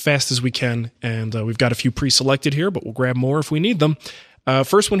out as fast as we can, and we've got a few pre-selected here, but we'll grab more if we need them.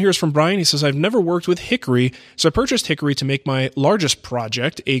 First one here is from Brian. He says, I've never worked with hickory, so I purchased hickory to make my largest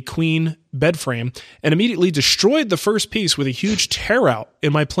project, a queen bed frame, and immediately destroyed the first piece with a huge tear out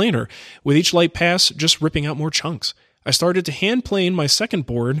in my planer, with each light pass just ripping out more chunks. I started to hand plane my second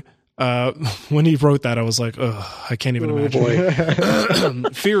board. When he wrote that, I was like, ugh, I can't even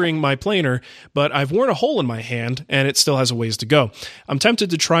imagine. Fearing my planer, but I've worn a hole in my hand and it still has a ways to go. I'm tempted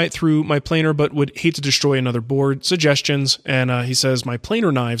to try it through my planer, but would hate to destroy another board. Suggestions. And he says, my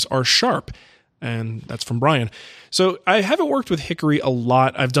planer knives are sharp. And that's from Brian. So I haven't worked with hickory a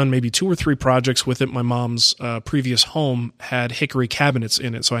lot. I've done maybe 2 or 3 projects with it. My mom's previous home had hickory cabinets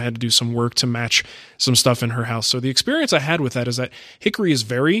in it, so I had to do some work to match some stuff in her house. So the experience I had with that is that hickory is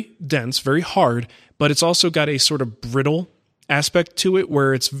very dense, very hard, but it's also got a sort of brittle aspect to it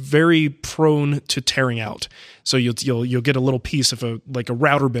where it's very prone to tearing out. So you'll get a little piece of a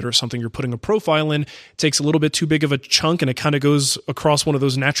router bit or something. You're putting a profile in, it takes a little bit too big of a chunk, and it kind of goes across one of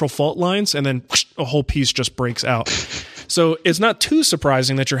those natural fault lines, and then whoosh, a whole piece just breaks out. So it's not too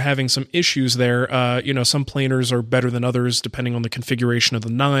surprising that you're having some issues there. Some planers are better than others depending on the configuration of the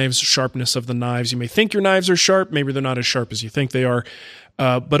knives, sharpness of the knives. You may think your knives are sharp, maybe they're not as sharp as you think they are.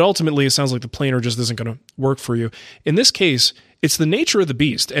 But ultimately, it sounds like the planer just isn't going to work for you. In this case, it's the nature of the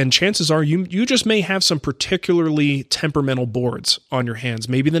beast, and chances are you just may have some particularly temperamental boards on your hands.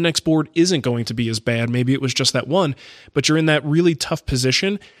 Maybe the next board isn't going to be as bad. Maybe it was just that one, but you're in that really tough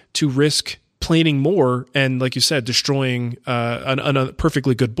position to risk planing more and, like you said, destroying a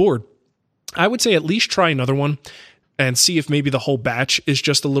perfectly good board. I would say at least try another one and see if maybe the whole batch is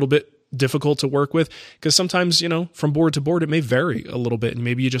just a little bit difficult to work with, because sometimes, from board to board, it may vary a little bit, and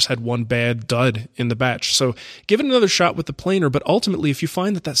maybe you just had one bad dud in the batch. So give it another shot with the planer, but ultimately, if you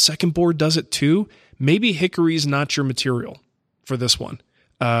find that second board does it too, maybe hickory's not your material for this one.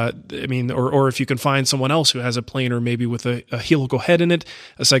 Or if you can find someone else who has a planer, maybe with a helical head in it,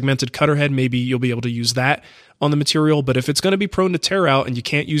 a segmented cutter head, maybe you'll be able to use that on the material. But if it's going to be prone to tear out and you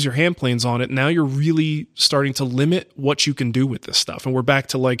can't use your hand planes on it, now you're really starting to limit what you can do with this stuff. And we're back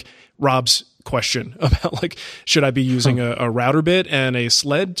to Rob's question about should I be using a router bit and a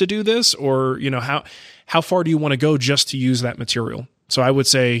sled to do this? Or, how far do you want to go just to use that material? So I would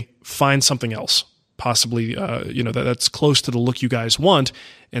say find something else. Possibly, that's close to the look you guys want,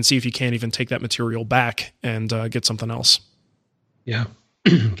 and see if you can't even take that material back and get something else. Yeah.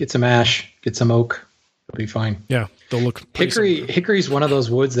 Get some ash, get some oak. It'll be fine. Yeah. They'll look Hickory is one of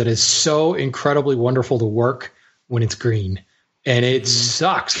those woods that is so incredibly wonderful to work when it's green, and it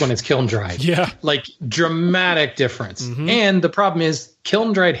sucks when it's kiln dried. Yeah. Dramatic difference. Mm-hmm. And the problem is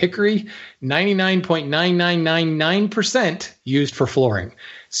kiln dried hickory, 99.9999% used for flooring.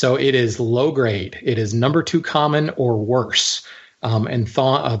 So it is low grade. It is number 2 common or worse. And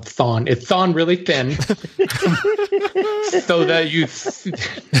thawed really thin, so that you,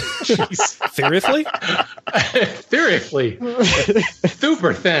 seriously,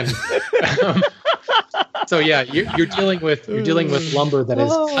 super thin. So yeah, you're dealing with lumber that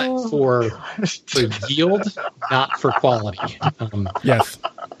is cut for yield, not for quality. Yes,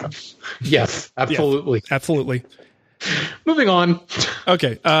 absolutely, yes, absolutely. Moving on.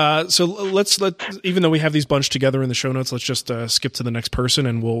 Okay, so let's even though we have these bunched together in the show notes, let's just skip to the next person,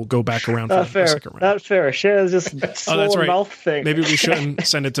 and we'll go back around for the second round. Not fair. Shannon's just that's right. mouth thing. Maybe we shouldn't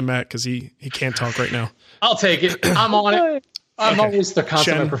send it to Matt because he can't talk right now. I'll take it. I'm on it. I'm always the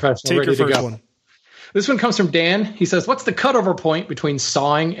consummate professional. Take your first one. This one comes from Dan. He says, what's the cutover point between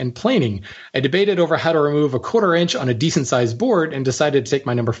sawing and planing? I debated over how to remove a 1/4 inch on a decent sized board and decided to take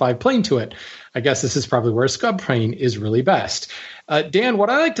my number 5 plane to it. I guess this is probably where a scrub plane is really best. Dan, what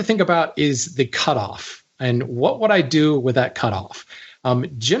I like to think about is the cutoff and what would I do with that cutoff?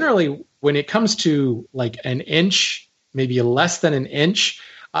 Generally, when it comes to an inch, maybe less than an inch,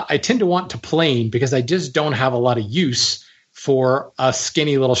 I tend to want to plane because I just don't have a lot of use for a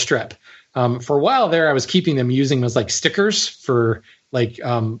skinny little strip. For a while there, I was keeping them, using them as stickers for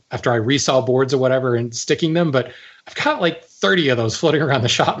after I resaw boards or whatever and sticking them. But I've got 30 of those floating around the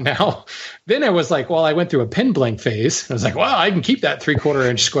shop now. Then I was I went through a pin blank phase. I was I can keep that 3/4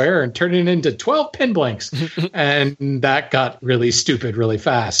 inch square and turn it into 12 pin blanks. And that got really stupid really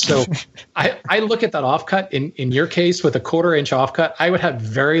fast. So I look at that offcut. In your case, with a 1/4 inch offcut, I would have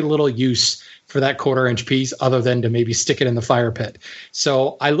very little use for that 1/4 inch piece other than to maybe stick it in the fire pit.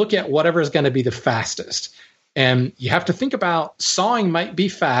 So I look at whatever is going to be the fastest. And you have to think about sawing might be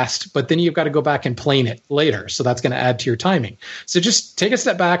fast, but then you've got to go back and plane it later. So that's going to add to your timing. So just take a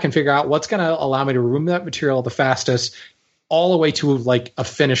step back and figure out what's going to allow me to remove that material the fastest, all the way to a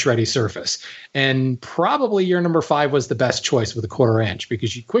finish ready surface. And probably your number 5 was the best choice with a 1/4 inch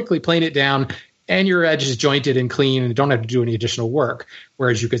because you quickly plane it down and your edge is jointed and clean and you don't have to do any additional work.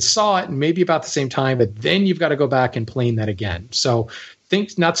 Whereas you could saw it and maybe about the same time, but then you've got to go back and plane that again. So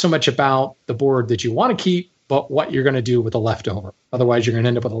think not so much about the board that you want to keep, but what you're going to do with the leftover. Otherwise, you're going to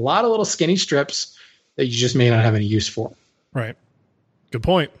end up with a lot of little skinny strips that you just may not have any use for. Right. Good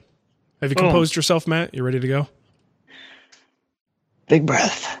point. Have you composed yourself, Matt? You ready to go? Big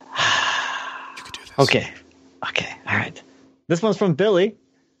breath. You could do this. Okay. All right. This one's from Billy. It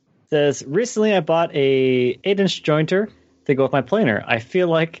says, recently I bought a 8-inch jointer to go with my planer. I feel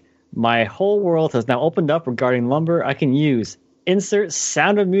like my whole world has now opened up regarding lumber I can use. Insert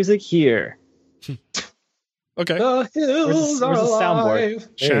Sound of Music here. Okay. The hills are where's the alive.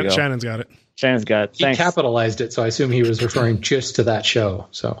 soundboard? Shannon's got it. Shannon's got it. He Thanks. capitalized it, so I assume he was referring just to that show.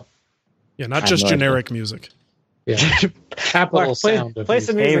 So Yeah, not just generic music. yeah, capital Mark, sound. play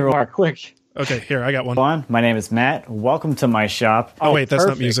some music, Mark, quick. Okay, here, I got one. Everyone, my name is Matt. Welcome to my shop. Oh, wait, that's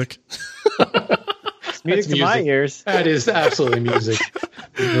not perfect. music. Music to my ears. That is absolutely music.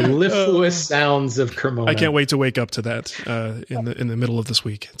 The mellifluous sounds of Cremona. I can't wait to wake up to that in the middle of this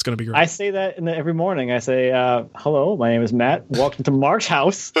week. It's going to be great. I say that every morning. I say, hello, my name is Matt. Welcome to Mark's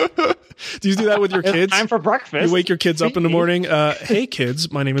house. Do you do that with your It's kids? time for breakfast. You wake your kids up in the morning. Hey,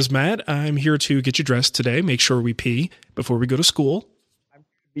 kids, my name is Matt. I'm here to get you dressed today. Make sure we pee before we go to school.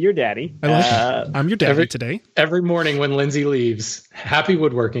 Your daddy. I like it. I'm your daddy today. Every morning when Lindsay leaves, happy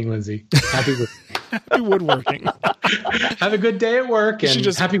woodworking, Lindsay. Happy woodworking. Have a good day at work, and She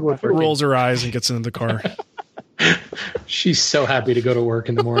just happy woodworking. rolls her eyes and gets into the car. She's so happy to go to work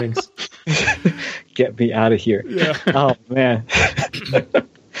in the mornings. Get me out of here. Yeah. Oh, man.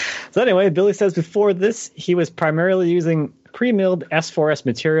 So anyway, Billy says before this, he was primarily using pre-milled S4S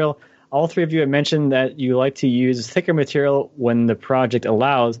material. All three of you have mentioned that you like to use thicker material when the project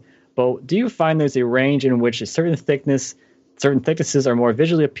allows, but do you find there's a range in which certain thicknesses are more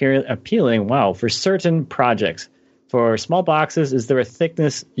visually appealing? Wow, for certain projects. For small boxes, is there a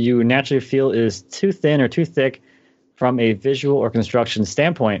thickness you naturally feel is too thin or too thick from a visual or construction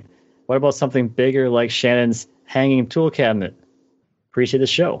standpoint? What about something bigger like Shannon's hanging tool cabinet? Appreciate the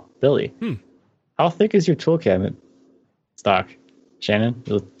show, Billy. How thick is your tool cabinet stock? Shannon,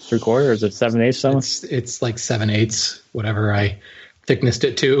 is it 3/4 or is it 7/8 something? It's like 7/8, whatever I thicknessed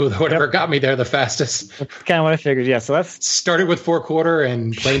it to, whatever got me there the fastest. That's kind of what I figured. Yeah, so that's started with 4/4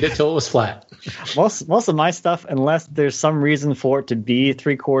 and planed it till it was flat. Most of my stuff, unless there's some reason for it to be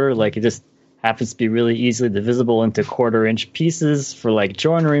 3/4, like it just happens to be really easily divisible into 1/4-inch pieces for like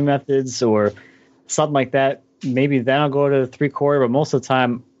joinery methods or something like that. Maybe then I'll go to 3/4, but most of the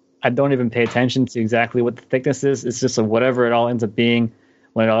time I don't even pay attention to exactly what the thickness is. It's just whatever it all ends up being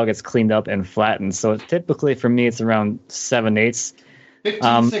when it all gets cleaned up and flattened. So typically for me, it's around 7/8.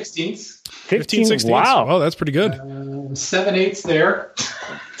 15/16. 15/16. Wow. Oh, that's pretty good. 7/8 there.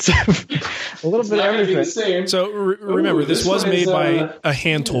 A little bit of everything. Same. So remember, this was made by a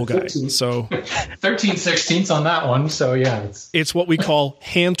hand tool guy. 13. So 13/16 on that one. So yeah, it's what we call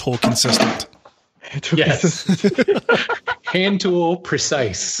hand tool consistent. Yes. Hand tool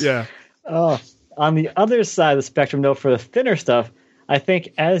precise. Yeah. On the other side of the spectrum, though, for the thinner stuff, I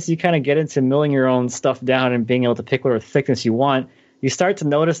think as you kind of get into milling your own stuff down and being able to pick whatever thickness you want, you start to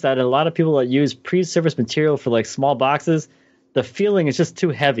notice that a lot of people that use pre-service material for like small boxes, the feeling is just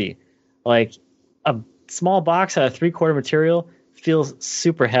too heavy. Like a small box out of 3/4 material feels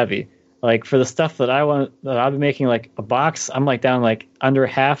super heavy. Like for the stuff that I'll be making like a box, I'm like down like under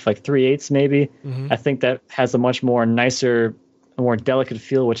half, like 3/8 maybe. I think that has a much more nicer, more delicate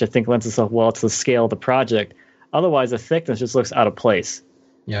feel, which I think lends itself well to the scale of the project. Otherwise, the thickness just looks out of place.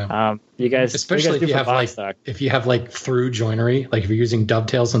 Yeah. You guys, especially if you have like stock? if you have like through joinery, like if you're using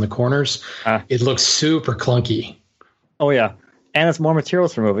dovetails in the corners, it looks super clunky. Oh yeah, and it's more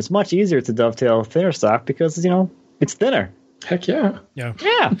materials to remove. It's much easier to dovetail thinner stock because it's thinner. Heck yeah. Yeah.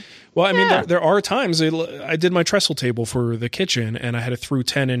 Yeah. Well, I mean, there are times I did my trestle table for the kitchen and I had a through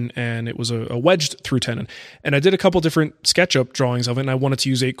tenon and it was a wedged through tenon. And I did a couple different SketchUp drawings of it and I wanted to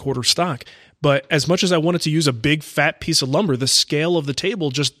use 8/4 stock. But as much as I wanted to use a big fat piece of lumber, the scale of the table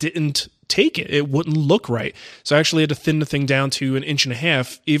just didn't take it. It wouldn't look right. So I actually had to thin the thing down to 1.5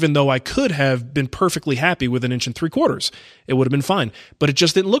 inches, even though I could have been perfectly happy with 1 3/4. It would have been fine, but it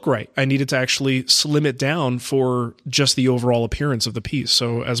just didn't look right. I needed to actually slim it down for just the overall appearance of the piece.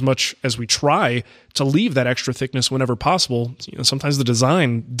 So as much as we try to leave that extra thickness whenever possible, sometimes the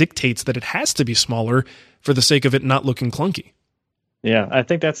design dictates that it has to be smaller for the sake of it not looking clunky. Yeah, I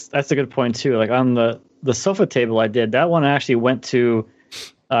think that's a good point too. Like on the sofa table I did, that one actually went to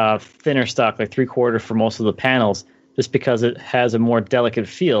thinner stock, like 3/4 for most of the panels, just because it has a more delicate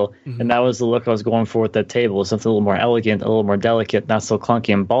feel. And that was the look I was going for with that table, something a little more elegant, a little more delicate, not so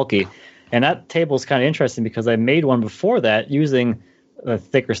clunky and bulky. And that table is kind of interesting because I made one before that using a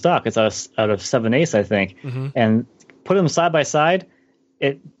thicker stock. It's out of 7/8, I think. And put them side by side,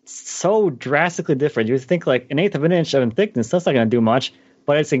 it's so drastically different. You would think like 1/8 of an inch in thickness, that's not going to do much,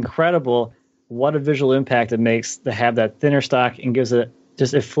 but it's incredible what a visual impact it makes to have that thinner stock, and gives it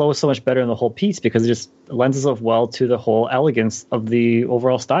flows so much better in the whole piece because it just lends itself well to the whole elegance of the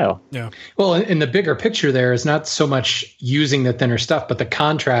overall style. Yeah. Well, in the bigger picture, there is not so much using the thinner stuff, but the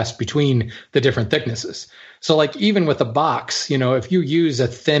contrast between the different thicknesses. So like even with a box, if you use a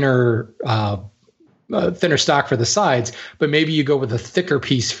thinner stock for the sides, but maybe you go with a thicker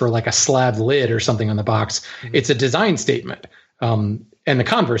piece for like a slab lid or something on the box, it's a design statement. And the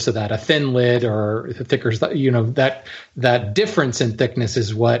converse of that, a thin lid or a thicker, that difference in thickness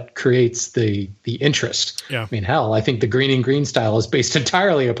is what creates the interest. Yeah. I mean, hell, I think the green and green style is based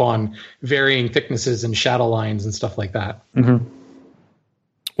entirely upon varying thicknesses and shadow lines and stuff like that. Well,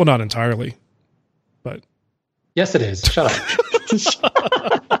 not entirely, but yes, it is. Shut up.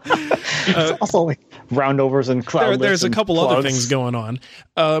 It's also like roundovers and cloudlets. There's a couple other plugs. things going on.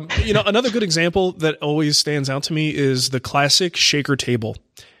 Another good example that always stands out to me is the classic shaker table.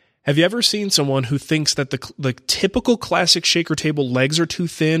 Have you ever seen someone who thinks that the typical classic shaker table legs are too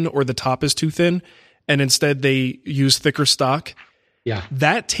thin or the top is too thin, and instead they use thicker stock? Yeah.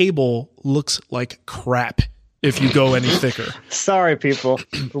 That table looks like crap if you go any thicker. Sorry, people.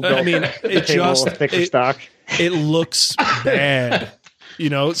 I mean, thicker stock. It looks bad.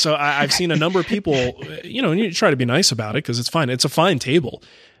 So I've seen a number of people, and you try to be nice about it because it's fine. It's a fine table.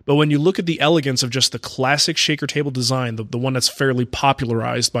 But when you look at the elegance of just the classic shaker table design, the one that's fairly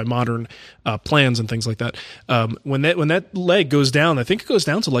popularized by modern plans and things like that, when that leg goes down, I think it goes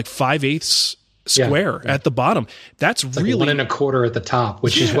down to like 5/8 square at the bottom. That's it's really like 1 1/4 at the top,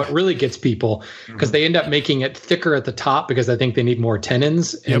 which is what really gets people, because they end up making it thicker at the top because I think they need more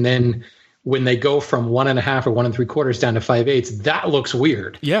tenons. And then when they go from 1 1/2 or 1 3/4 down to 5/8, that looks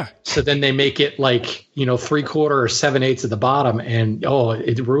weird. Yeah. So then they make it like, 3/4 or 7/8 at the bottom, and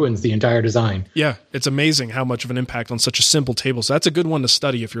it ruins the entire design. Yeah. It's amazing how much of an impact on such a simple table. So that's a good one to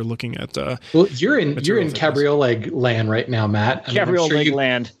study if you're looking at. Well, you're in cabriolet land right now, Matt. Cabriolet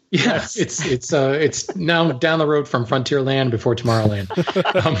land. Yeah, it's now down the road from Frontierland before Tomorrowland.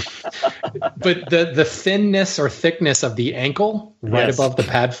 But the thinness or thickness of the ankle above the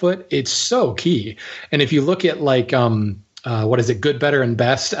pad foot, it's so key. And if you look at like what is it, Good, Better, and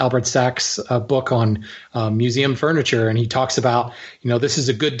Best, Albert Sachs' book on museum furniture, and he talks about, this is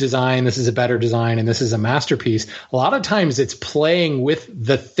a good design, this is a better design, and this is a masterpiece. A lot of times it's playing with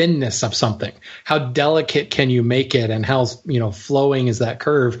the thinness of something. How delicate can you make it, and how flowing is that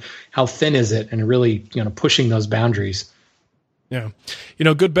curve? How thin is it? And really pushing those boundaries. Yeah.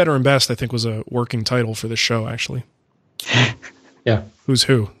 Good, Better, and Best, I think, was a working title for this show, actually. Yeah. Who's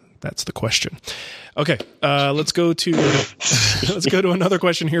who? That's the question. Okay, let's go to another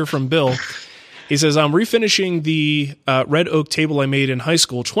question here from Bill. He says, I'm refinishing the red oak table I made in high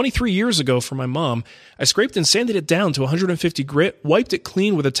school 23 years ago for my mom. I scraped and sanded it down to 150 grit, wiped it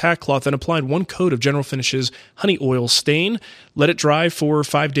clean with a tack cloth, and applied 1 coat of General Finishes honey oil stain, let it dry for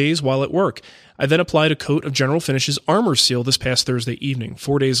 5 days while at work. I then applied a coat of General Finishes Armor Seal this past Thursday evening.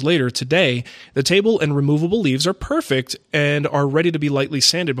 4 days later, today, the table and removable leaves are perfect and are ready to be lightly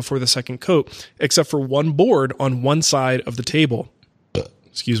sanded before the second coat, except for one board on one side of the table.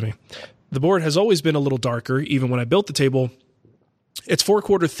 Excuse me. The board has always been a little darker, even when I built the table. It's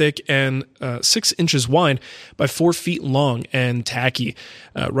 4/4 thick and 6 inches wide by 4 feet long and tacky.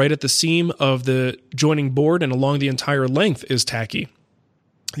 Right at the seam of the joining board and along the entire length is tacky.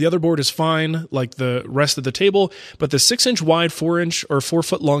 The other board is fine, like the rest of the table, but the 6-inch wide, 4-inch or 4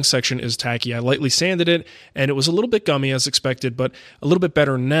 foot long section is tacky. I lightly sanded it, and it was a little bit gummy as expected, but a little bit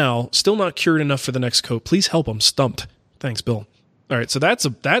better now. Still not cured enough for the next coat. Please help. I'm stumped. Thanks, Bill. All right, so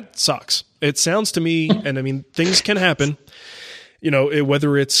that sucks. It sounds to me, and I mean, things can happen.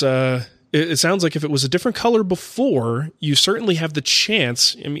 Whether it's it sounds like if it was a different color before, you certainly have the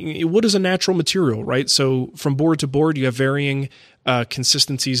chance. I mean, wood is a natural material, right? So from board to board, you have varying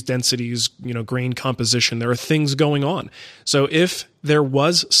consistencies, densities, grain composition. There are things going on. So if there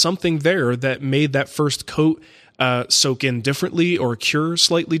was something there that made that first coat soak in differently or cure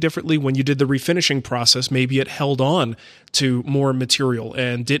slightly differently when you did the refinishing process, maybe it held on to more material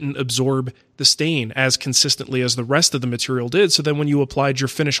and didn't absorb the stain as consistently as the rest of the material did. So then when you applied your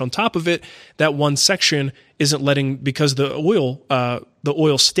finish on top of it, that one section isn't letting, because the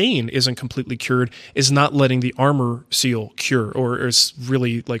oil stain isn't completely cured, is not letting the armor seal cure, or is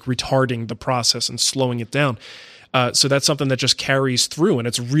really like retarding the process and slowing it down. So that's something that just carries through, and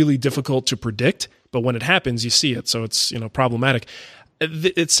it's really difficult to predict. But when it happens, you see it. So it's, problematic.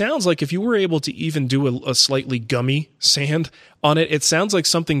 It sounds like if you were able to even do a slightly gummy sand on it, it sounds like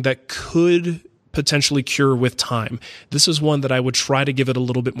something that could potentially cure with time. This is one that I would try to give it a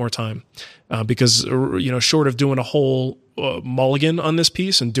little bit more time because, short of doing a whole mulligan on this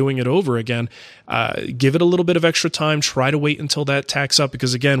piece and doing it over again, give it a little bit of extra time. Try to wait until that tacks up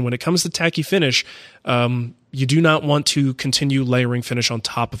because, again, when it comes to tacky finish, you do not want to continue layering finish on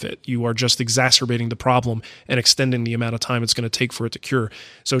top of it. You are just exacerbating the problem and extending the amount of time it's going to take for it to cure.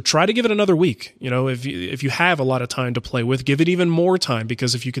 So try to give it another week. If you have a lot of time to play with, give it even more time,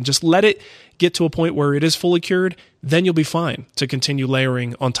 because if you can just let it get to a point where it is fully cured, then you'll be fine to continue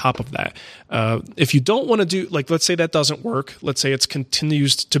layering on top of that. If you don't want to do, let's say that doesn't work. Let's say it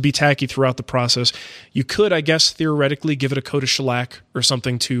continues to be tacky throughout the process. You could, I guess, theoretically give it a coat of shellac or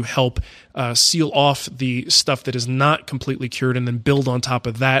something to help seal off the stuff that is not completely cured and then build on top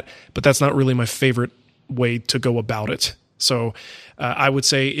of that. But that's not really my favorite way to go about it. So I would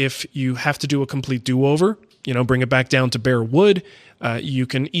say if you have to do a complete do-over, bring it back down to bare wood. You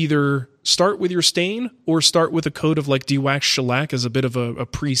can either start with your stain or start with a coat of de-wax shellac as a bit of a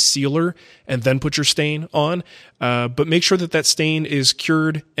pre-sealer and then put your stain on. But make sure that stain is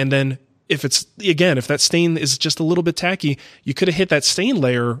cured. And then if that stain is just a little bit tacky, you could have hit that stain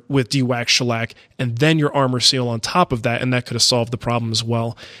layer with de-wax shellac and then your armor seal on top of that. And that could have solved the problem as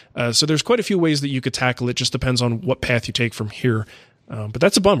well. So there's quite a few ways that you could tackle it. Just depends on what path you take from here. But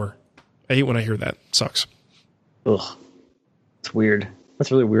that's a bummer. I hate when I hear that. It sucks. Ugh. It's weird. That's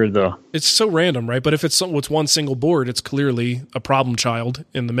really weird, though. It's so random, right? But if it's one single board, it's clearly a problem child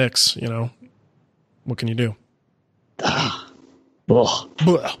in the mix, What can you do? Ugh.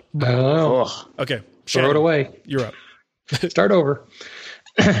 Okay. Throw it away. You're up. Start over.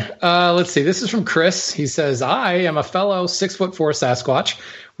 Let's see. This is from Chris. He says, I am a fellow 6'4" Sasquatch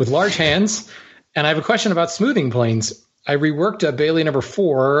with large hands, and I have a question about smoothing planes. I reworked a Bailey number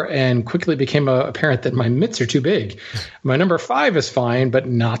 4 and quickly became apparent that my mitts are too big. My number 5 is fine, but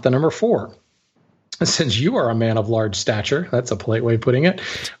not the number 4. Since you are a man of large stature, that's a polite way of putting it,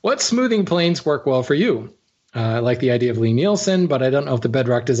 what smoothing planes work well for you? I like the idea of Lee Nielsen, but I don't know if the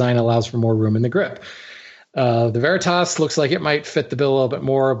Bedrock design allows for more room in the grip. The Veritas looks like it might fit the bill a little bit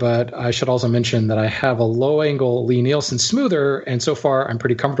more, but I should also mention that I have a low-angle Lee Nielsen smoother, and so far I'm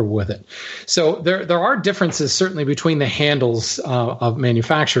pretty comfortable with it. So there are differences certainly between the handles of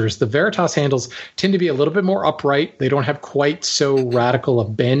manufacturers. The Veritas handles tend to be a little bit more upright. They don't have quite so radical a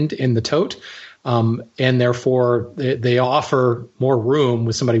bend in the tote, and therefore they offer more room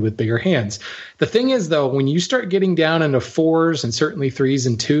with somebody with bigger hands. The thing is, though, when you start getting down into 4s and certainly 3s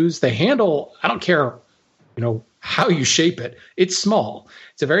and 2s, the handle, I don't care how you shape it. It's small.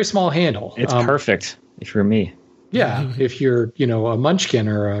 It's a very small handle. It's perfect if you're me. Yeah, if you're, a munchkin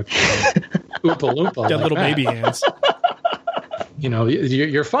or a Oompa Loompa. Got little baby hands.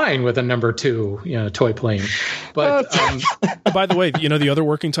 You're fine with a number 2, toy plane. But by the way, the other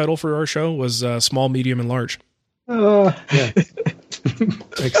working title for our show was small, medium, and large. Yeah,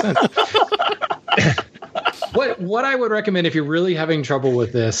 makes sense. What I would recommend if you're really having trouble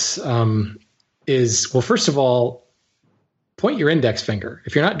with this is, well, first of all, point your index finger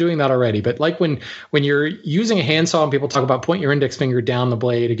if you're not doing that already. But like when you're using a handsaw and people talk about point your index finger down the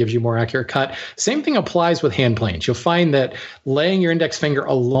blade, it gives you more accurate cut. Same thing applies with hand planes. You'll find that laying your index finger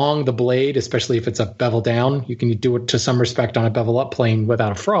along the blade, especially if it's a bevel down, you can do it to some respect on a bevel up plane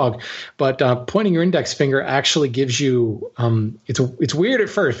without a frog. But pointing your index finger actually gives you it's weird at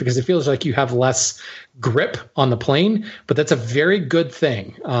first because it feels like you have less grip on the plane, but that's a very good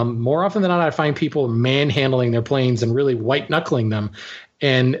thing. More often than not, I find people manhandling their planes and really white knuckling them.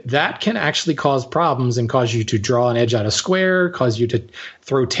 And that can actually cause problems and cause you to draw an edge out of square, cause you to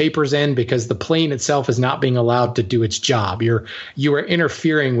throw tapers in because the plane itself is not being allowed to do its job. You are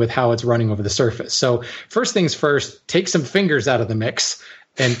interfering with how it's running over the surface. So first things first, take some fingers out of the mix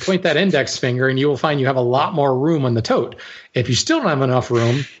and point that index finger, and you will find you have a lot more room on the tote. If you still don't have enough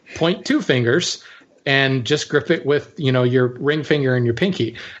room, point 2 fingers and just grip it with, your ring finger and your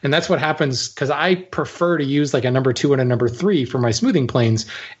pinky. And that's what happens because I prefer to use like a number 2 and a number 3 for my smoothing planes.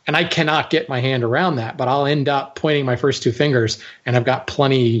 And I cannot get my hand around that, but I'll end up pointing my first 2 fingers and I've got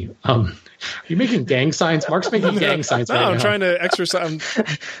plenty. Are you making gang signs? Mark's making gang signs. No, I'm trying to exercise. I'm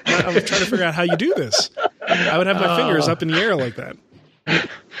trying to figure out how you do this. I would have my fingers up in the air like that.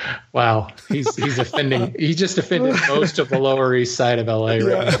 Wow, he's offending. He just offended most of the Lower East Side of LA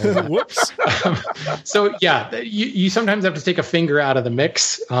right now. Whoops. So yeah, you sometimes have to take a finger out of the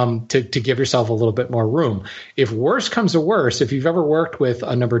mix to give yourself a little bit more room. If worse comes to worse, if you've ever worked with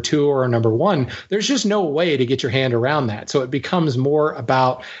a number 2 or a number 1, there's just no way to get your hand around that. So it becomes more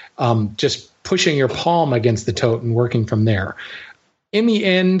about just pushing your palm against the tote and working from there. in the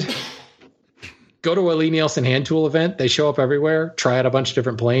end, go to a Lee Nielsen hand tool event. They show up everywhere. Try out a bunch of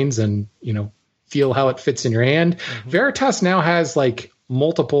different planes and, feel how it fits in your hand. Veritas now has like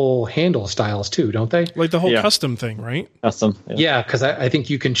multiple handle styles too, don't they? Like the whole custom thing, right? Custom. Yeah, because I think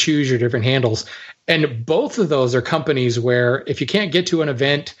you can choose your different handles. And both of those are companies where if you can't get to an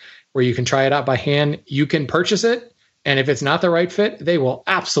event where you can try it out by hand, you can purchase it. And if it's not the right fit, they will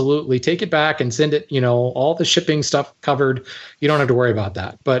absolutely take it back and send it, all the shipping stuff covered. You don't have to worry about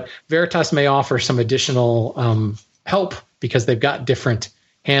that. But Veritas may offer some additional help because they've got different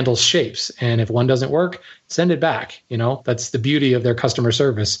handles shapes. And if one doesn't work, send it back. That's the beauty of their customer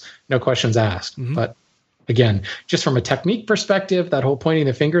service. No questions asked. But again, just from a technique perspective, that whole pointing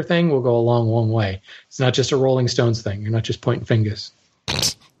the finger thing will go a long, long way. It's not just a Rolling Stones thing. You're not just pointing fingers.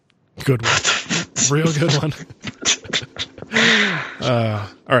 Good one. Real good one.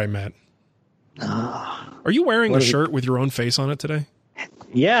 All right, Matt. Are you wearing a shirt with your own face on it today?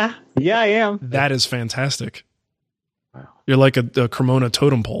 Yeah, I am. That is fantastic. Wow. You're like a Cremona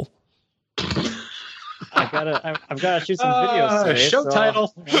totem pole. I've got to shoot some videos today. Show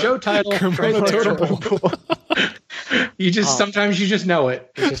title. Cremona totem pole. Sometimes you just know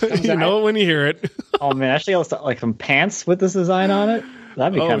it. You know it when you hear it. Oh man, actually, I'll start like some pants with this design on it.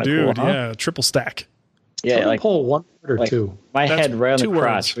 That'd be kind of cool. Huh? Yeah, triple stack. Yeah, totem like pole, one word or like two. My That's head right on the 2 crotch.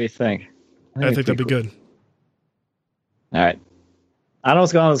 words. What do you think? I think that'd be good. All right. I don't know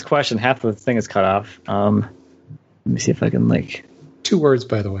what's going on with this question. Half of the thing is cut off. Let me see if I can 2 words,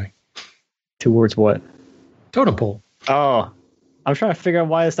 by the way. 2 words. What? Totem pole. Oh, I'm trying to figure out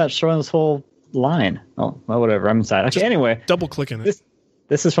why it's not showing this whole line. Oh, well, whatever. I'm inside. Okay. Anyway, double clicking it.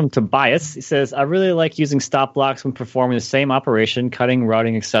 This is from Tobias. He says, I really like using stop blocks when performing the same operation, cutting,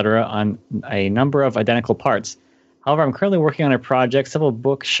 routing, etc., on a number of identical parts. However, I'm currently working on a project, several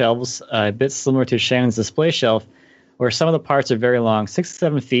bookshelves, a bit similar to Shannon's display shelf, where some of the parts are very long, 6 to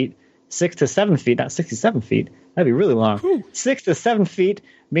 7 feet, 6 to 7 feet, not 67 feet. That'd be really long. Whew. 6 to 7 feet,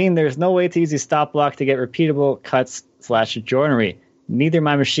 meaning there's no way to use a stop block to get repeatable cuts / joinery. Neither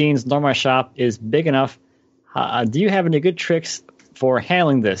my machines nor my shop is big enough. Do you have any good tricks for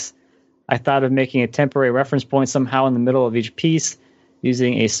handling this? I thought of making a temporary reference point somehow in the middle of each piece,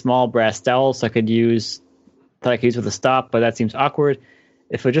 using a small brass dowel so I could use with a stop, but that seems awkward.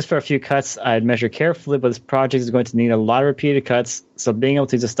 If it was just for a few cuts, I'd measure carefully, but this project is going to need a lot of repeated cuts, so being able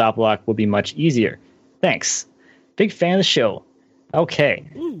to use a stop block will be much easier. Thanks. Big fan of the show. Okay.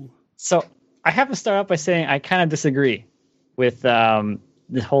 So I have to start off by saying I kind of disagree with the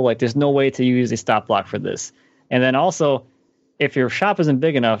whole, there's no way to use a stop block for this. And then also, if your shop isn't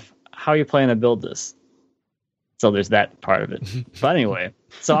big enough, how are you planning to build this? So there's that part of it. But anyway,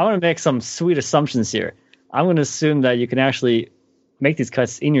 so I want to make some sweet assumptions here. I'm going to assume that you can actually make these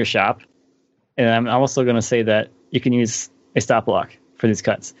cuts in your shop. And I'm also going to say that you can use a stop block for these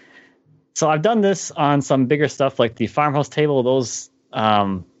cuts. So I've done this on some bigger stuff like the farmhouse table, those,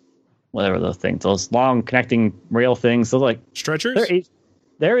 whatever those things, those long connecting rail things. Those stretchers?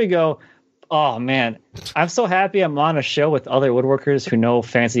 There we go. Oh, man. I'm so happy I'm on a show with other woodworkers who know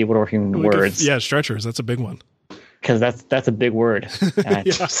fancy woodworking words. Yeah, stretchers. That's a big one. Because that's a big word. And I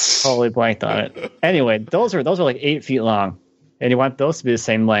totally blanked on it. Anyway, those are like 8 feet long. And you want those to be the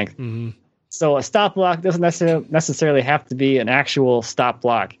same length. Mm-hmm. So a stop block doesn't necessarily have to be an actual stop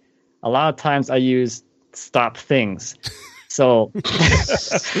block. A lot of times I use stop things. So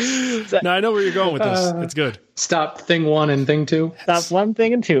now I know where you're going with this. It's good. Stop thing 1 and thing 2. Stop 1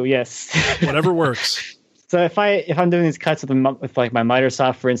 thing and 2. Yes. Whatever works. So if I'm doing these cuts with like my miter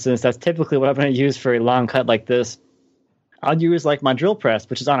saw, for instance, that's typically what I'm going to use for a long cut like this. I'll use like my drill press,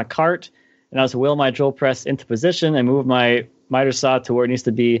 which is on a cart, and I'll just wheel my drill press into position and move my miter saw to where it needs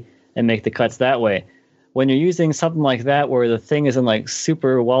to be and make the cuts that way. When you're using something like that where the thing isn't like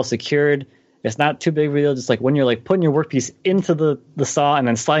super well secured, it's not too big of a deal. Just like when you're like putting your workpiece into the saw and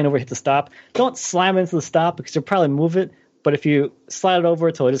then sliding over, hit the stop. Don't slam into the stop because you'll probably move it. But if you slide it over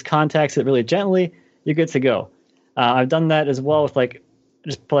until it just contacts it really gently, you're good to go. I've done that as well with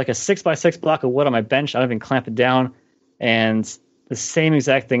just put like a 6x6 block of wood on my bench. I don't even clamp it down. And the same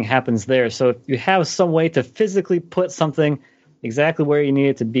exact thing happens there. So if you have some way to physically put something exactly where you need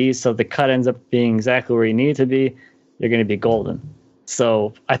it to be so the cut ends up being exactly where you need it to be, you're going to be golden.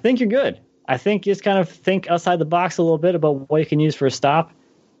 So I think you're good. I think you just kind of think outside the box a little bit about what you can use for a stop.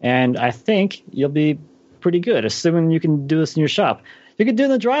 And I think you'll be pretty good, assuming you can do this in your shop. You can do it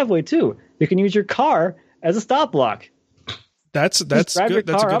in the driveway too. You can use your car as a stop block. That's good. That's a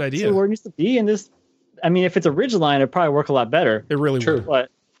good idea. To where it needs to be, and this, I mean, if it's a ridge line, it'd probably work a lot better. It really would. But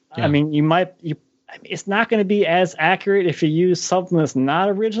yeah. I mean, it's not going to be as accurate if you use something that's not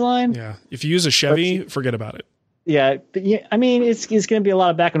a ridge line. Yeah. If you use a Chevy, forget about it. Yeah, but I mean, it's going to be a lot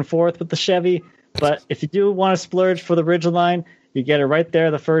of back and forth with the Chevy. But if you do want to splurge for the Ridgeline, you get it right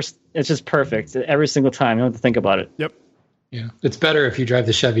there. It's just perfect every single time. You don't have to think about it. Yep. Yeah, it's better if you drive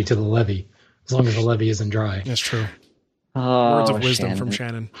the Chevy to the levee, as long as the levee isn't dry. That's true. Oh, Words of wisdom from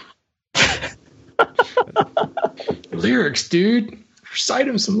Shannon. Lyrics, dude. Recite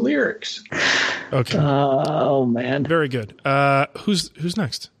him some lyrics. Okay. Oh man. Very good. Who's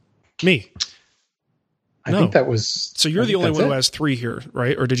next? Me. I think that was. So you're the only one who has 3 here,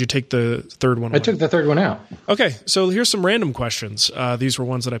 right? Or did you take the third one? I took the third one out. Okay, so here's some random questions. These were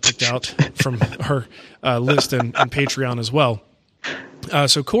ones that I picked out from our list and Patreon as well.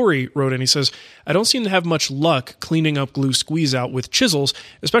 So Corey wrote in, he says, I don't seem to have much luck cleaning up glue squeeze out with chisels,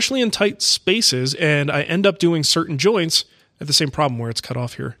 especially in tight spaces, and I end up doing certain joints. I have the same problem where it's cut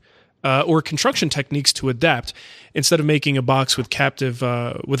off here. Or construction techniques to adapt. Instead of making a box with a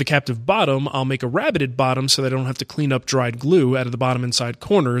captive bottom, I'll make a rabbited bottom so that I don't have to clean up dried glue out of the bottom inside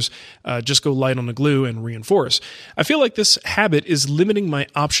corners. Just go light on the glue and reinforce. I feel like this habit is limiting my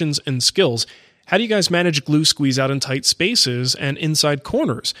options and skills. How do you guys manage glue squeeze out in tight spaces and inside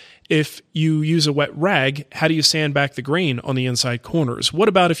corners? If you use a wet rag, how do you sand back the grain on the inside corners? What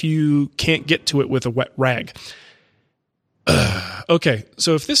about if you can't get to it with a wet rag? Okay,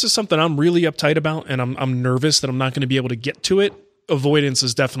 so if this is something I'm really uptight about and I'm nervous that I'm not going to be able to get to it, avoidance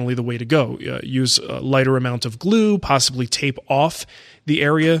is definitely the way to go. Use a lighter amount of glue, possibly tape off the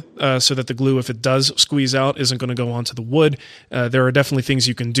area so that the glue, if it does squeeze out, isn't going to go onto the wood. There are definitely things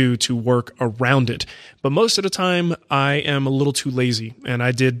you can do to work around it. But most of the time, I am a little too lazy. And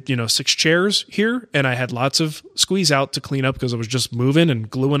I did, 6 chairs here, and I had lots of squeeze out to clean up because I was just moving and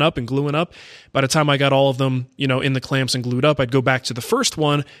gluing up. By the time I got all of them, in the clamps and glued up, I'd go back to the first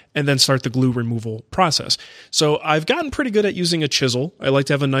one and then start the glue removal process. So I've gotten pretty good at using a chisel. I like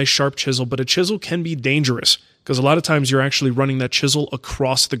to have a nice sharp chisel, but a chisel can be dangerous because a lot of times you're actually running that chisel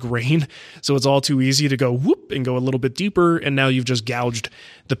across the grain. So it's all too easy to go whoop and go a little bit deeper. And now you've just gouged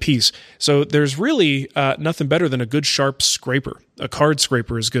the piece. So there's really nothing better than a good sharp scraper. A card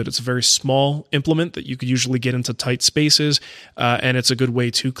scraper is good. It's a very small implement that you could usually get into tight spaces. And it's a good way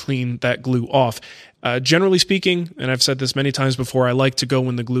to clean that glue off. Generally speaking, and I've said this many times before, I like to go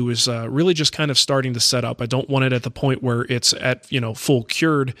when the glue is really just kind of starting to set up. I don't want it at the point where it's at, full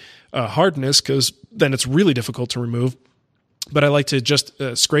cured hardness, because then it's really difficult to remove. But I like to just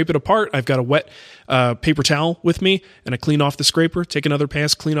scrape it apart. I've got a wet paper towel with me, and I clean off the scraper, take another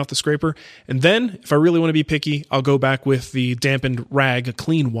pass, clean off the scraper. And then, if I really want to be picky, I'll go back with the dampened rag, a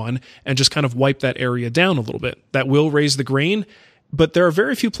clean one, and just kind of wipe that area down a little bit. That will raise the grain. But there are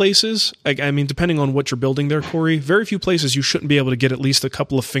very few places, depending on what you're building there, Corey, very few places you shouldn't be able to get at least a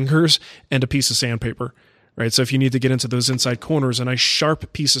couple of fingers and a piece of sandpaper, right? So if you need to get into those inside corners, a nice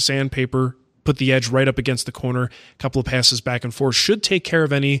sharp piece of sandpaper, put the edge right up against the corner, a couple of passes back and forth, should take care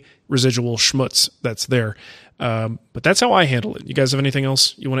of any residual schmutz that's there. But that's how I handle it. You guys have anything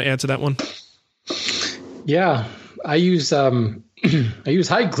else you want to add to that one? Yeah, I use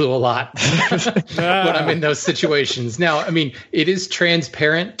hide glue a lot when I'm in those situations. Now, it is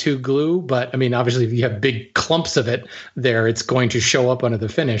transparent to glue, but obviously if you have big clumps of it there, it's going to show up under the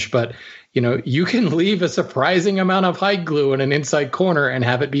finish. But, you can leave a surprising amount of hide glue in an inside corner and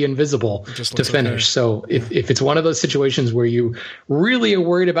have it be invisible to finish. Okay. So if it's one of those situations where you really are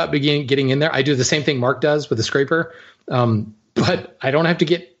worried about getting in there, I do the same thing Mark does with the scraper. But I don't have to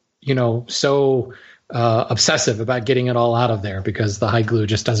get, so obsessive about getting it all out of there because the hide glue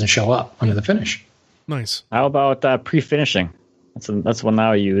just doesn't show up under the finish. Nice. How about pre-finishing? That's one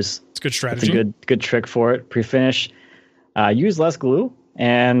I use. It's a good strategy. It's a good trick for it. Pre-finish. Use less glue.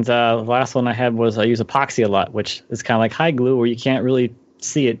 And the last one I had was I use epoxy a lot, which is kind of like hide glue where you can't really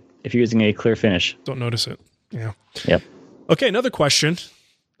see it if you're using a clear finish. Don't notice it. Yeah. Yep. Okay, another question.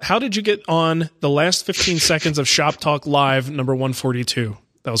 How did you get on the last 15 seconds of Shop Talk Live number 142?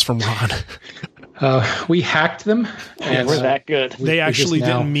 That was from Ron. We hacked them. And we're that good. They actually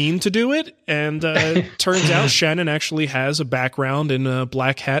didn't mean to do it. And turns out Shannon actually has a background in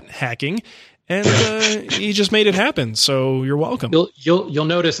black hat hacking. And he just made it happen. So you're welcome. You'll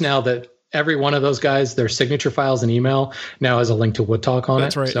notice now that every one of those guys, their signature files and email now has a link to Wood Talk on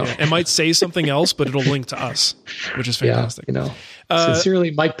That's it. That's right. So. Yeah. It might say something else, but it'll link to us, which is fantastic.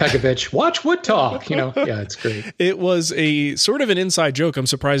 Sincerely, Mike Pekovich, watch Wood Talk. It's great. It was a sort of an inside joke. I'm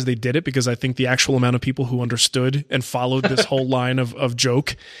surprised they did it because I think the actual amount of people who understood and followed this whole line of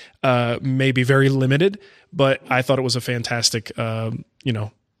joke may be very limited. But I thought it was a fantastic,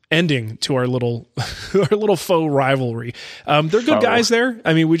 ending to our little faux rivalry. They're good guys there.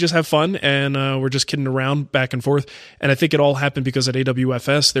 I mean, we just have fun, and we're just kidding around back and forth. And I think it all happened because at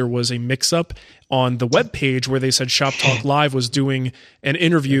AWFS there was a mix-up on the webpage where they said Shop Talk Live was doing an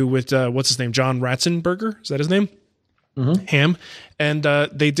interview with what's his name, John Ratzenberger. Is that his name? Mm-hmm. Ham. And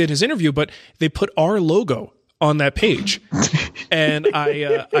they did his interview, but they put our logo on that page. And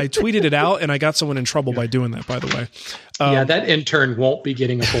I tweeted it out, and I got someone in trouble by doing that, by the way. Yeah, that intern won't be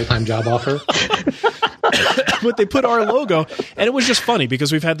getting a full-time job offer. But they put our logo, and it was just funny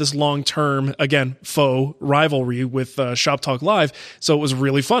because we've had this long-term, again, faux rivalry with Shop Talk Live, so it was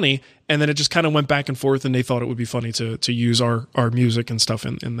really funny. And then it just kind of went back and forth, and they thought it would be funny to use our music and stuff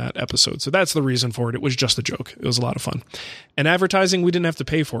in that episode. So that's the reason for it. It was just a joke. It was a lot of fun. And advertising, we didn't have to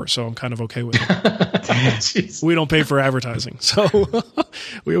pay for, so I'm kind of okay with it. We don't pay for advertising, so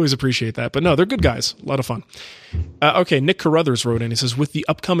we always appreciate that. But no, they're good guys. A lot of fun. Okay, Nick Carruthers wrote in. He says, with the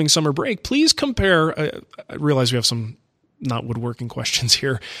upcoming summer break, please compare... I realize we have some not woodworking questions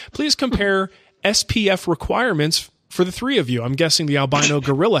here. Please compare SPF requirements for the three of you. I'm guessing the albino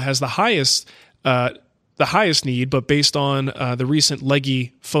gorilla has the highest need, but based on the recent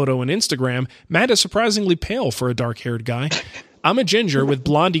leggy photo on Instagram, Matt is surprisingly pale for a dark-haired guy. I'm a ginger with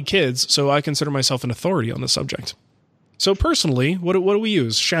blondie kids, so I consider myself an authority on the subject. So personally, what do we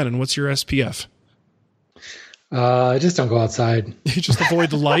use? Shannon, what's your SPF? Just don't go outside. You just avoid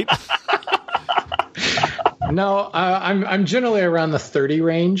the light? No, I'm generally around the 30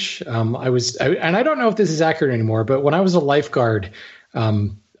 range. And I don't know if this is accurate anymore, but when I was a lifeguard,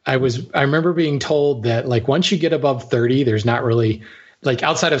 I remember being told that like once you get above 30, there's not really like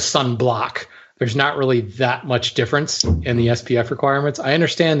outside of sunblock, there's not really that much difference in the SPF requirements. I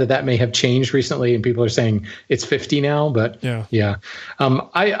understand that may have changed recently, and people are saying it's 50 now. But yeah.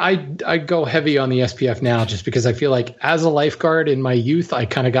 I go heavy on the SPF now just because I feel like as a lifeguard in my youth, I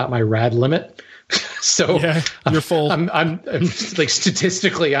kind of got my rad limit. So yeah, you're full. I'm like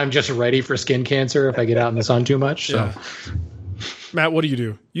statistically, I'm just ready for skin cancer if I get out in the sun too much. So, yeah. Matt, what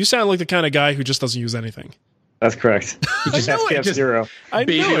do? You sound like the kind of guy who just doesn't use anything. That's correct. He just SPF 0.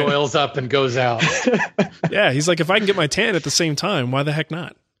 Baby oils up and goes out. Yeah, he's like, if I can get my tan at the same time, why the heck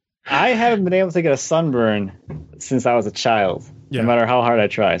not? I haven't been able to get a sunburn since I was a child, no matter how hard I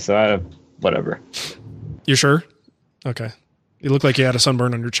try. So whatever. You sure? Okay. You look like you had a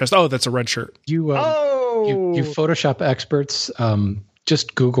sunburn on your chest. Oh, that's a red shirt. You Photoshop experts,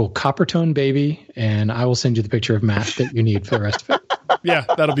 just Google copper tone baby, and I will send you the picture of Matt that you need for the rest of it. Yeah,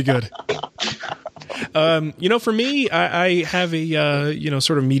 that'll be good. For me, I have a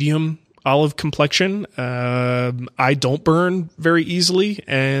sort of medium olive complexion. I don't burn very easily,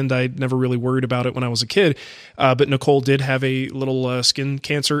 and I never really worried about it when I was a kid. But Nicole did have a little skin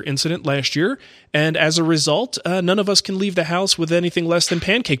cancer incident last year, and as a result, none of us can leave the house with anything less than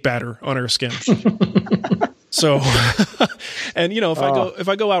pancake batter on our skin. So, and if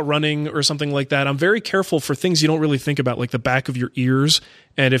I go out running or something like that, I'm very careful for things you don't really think about, like the back of your ears.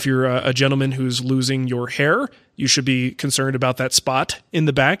 And if you're a gentleman who's losing your hair, you should be concerned about that spot in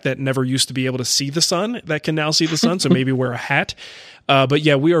the back that never used to be able to see the sun, that can now see the sun. So maybe wear a hat. But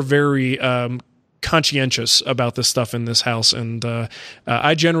yeah, we are very conscientious about this stuff in this house. And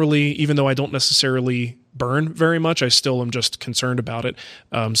I generally, even though I don't necessarily burn very much, I still am just concerned about it.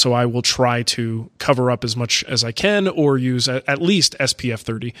 So I will try to cover up as much as I can or use at least SPF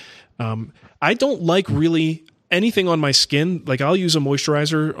 30. I don't like really anything on my skin. Like I'll use a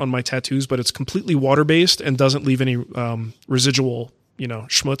moisturizer on my tattoos, but it's completely water-based and doesn't leave any residual,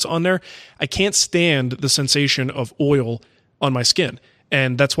 schmutz on there. I can't stand the sensation of oil on my skin.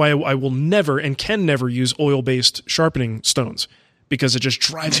 And that's why I will never and can never use oil-based sharpening stones, because it just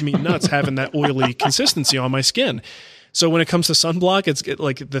drives me nuts having that oily consistency on my skin. So when it comes to sunblock, it's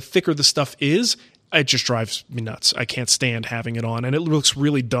like the thicker the stuff is, it just drives me nuts. I can't stand having it on. And it looks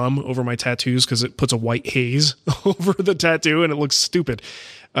really dumb over my tattoos because it puts a white haze over the tattoo and it looks stupid.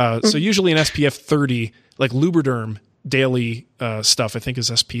 So usually an SPF 30, like Lubriderm daily stuff, I think is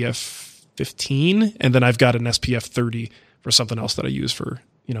SPF 15. And then I've got an SPF 30 for something else that I use for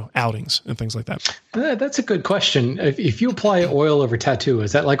outings and things like that. That's a good question. If you apply oil over tattoo,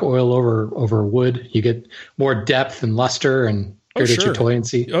 is that like oil over wood? You get more depth and luster and greater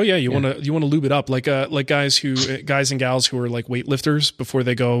buoyancy. Oh yeah, you want to lube it up like guys and gals who are like weightlifters before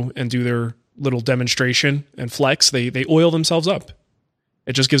they go and do their little demonstration and flex. They oil themselves up.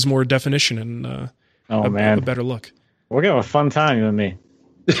 It just gives more definition and a better look. We're gonna have a fun time, you and me.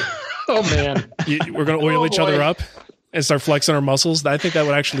 Oh man, we're gonna oil each other up and start flexing our muscles. I think that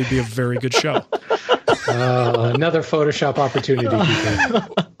would actually be a very good show. Another Photoshop opportunity.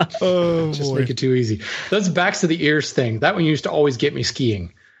 Just make it too easy. That's backs to the ears thing. That one used to always get me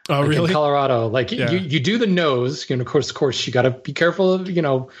skiing. Oh, like really? In Colorado, like Yeah. you do the nose, and of course, you got to be careful of,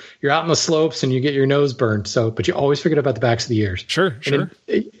 you're out in the slopes and you get your nose burned. So, but you always forget about the backs of the ears. Sure.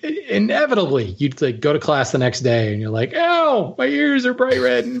 Inevitably, you'd like go to class the next day and you're like, "Ow, my ears are bright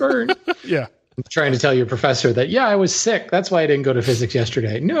red and burned." Yeah. I'm trying to tell your professor that, I was sick. That's why I didn't go to physics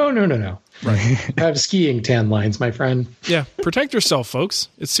yesterday. No. Right. I have skiing tan lines, my friend. Yeah. Protect yourself, folks.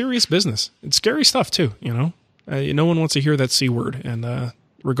 It's serious business. It's scary stuff too. No one wants to hear that C word, and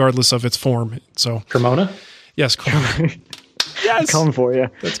regardless of its form. So Cremona? Yes, Cremona. Yes. I'm coming for you.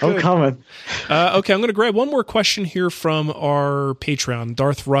 I'm coming. Okay, I'm going to grab one more question here from our Patreon,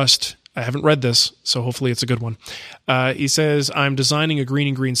 Darth Rust. I haven't read this, so hopefully it's a good one. He says, I'm designing a green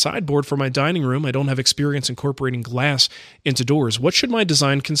and green sideboard for my dining room. I don't have experience incorporating glass into doors. What should my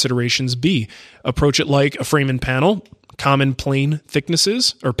design considerations be? Approach it like a frame and panel, common pane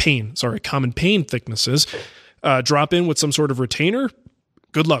thicknesses. Drop in with some sort of retainer.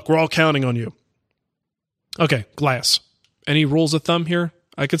 Good luck. We're all counting on you. Okay, glass. Any rules of thumb here?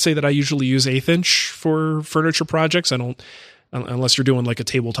 I could say that I usually use 1/8 inch for furniture projects. I don't, unless you're doing like a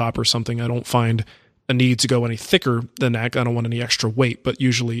tabletop or something, I don't find a need to go any thicker than that. I don't want any extra weight, but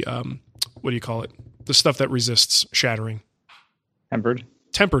usually, what do you call it? The stuff that resists shattering.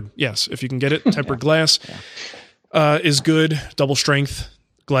 Tempered, yes. If you can get it, tempered glass is good. Double strength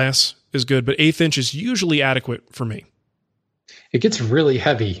glass is good, but 1/8 inch is usually adequate for me. It gets really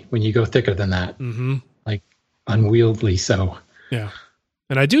heavy when you go thicker than that. Mm-hmm. Like unwieldy. So yeah.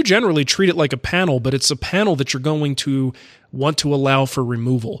 And I do generally treat it like a panel, but it's a panel that you're going to want to allow for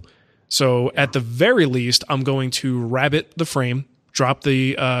removal. So at the very least, I'm going to rabbet the frame, drop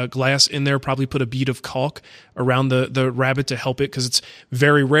the glass in there, probably put a bead of caulk around the rabbet to help it, because it's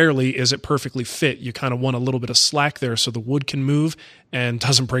very rarely is it perfectly fit. You kind of want a little bit of slack there so the wood can move and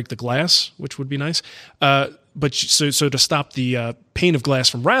doesn't break the glass, which would be nice. But so to stop the pane of glass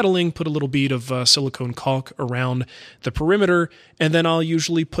from rattling, put a little bead of silicone caulk around the perimeter, and then I'll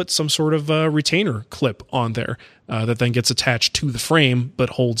usually put some sort of retainer clip on there that then gets attached to the frame but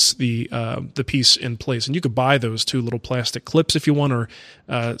holds the piece in place. And you could buy those 2 little plastic clips if you want, or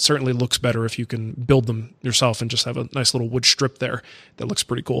it certainly looks better if you can build them yourself and just have a nice little wood strip there. That looks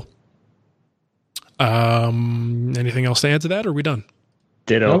pretty cool. Anything else to add to that, or are we done?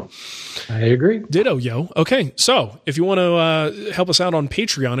 Ditto. I agree. Ditto, yo. Okay, so if you want to help us out on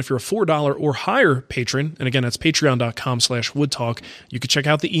Patreon, if you're a $4 or higher patron, and again, that's patreon.com/woodtalk, you can check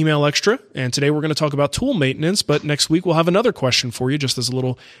out the email extra. And today we're going to talk about tool maintenance, but next week we'll have another question for you, just as a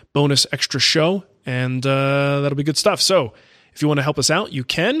little bonus extra show, and that'll be good stuff. So if you want to help us out, you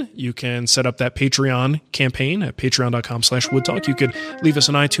can set up that Patreon campaign at patreon.com/woodtalk. You could leave us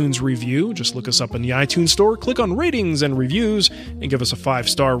an iTunes review. Just look us up in the iTunes store, click on ratings and reviews, and give us a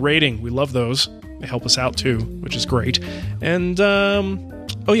 5-star rating. We love those. They help us out too, which is great. And,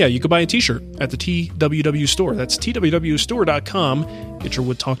 you could buy a t-shirt at the TWW store. That's twwstore.com. Get your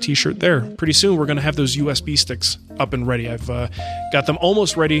Wood Talk t-shirt there. Pretty soon we're going to have those USB sticks up and ready. I've got them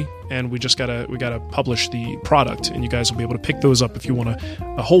almost ready, and we gotta publish the product, and you guys will be able to pick those up if you want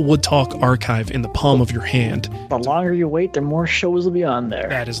a whole Wood Talk archive in the palm of your hand. The longer you wait, the more shows will be on there.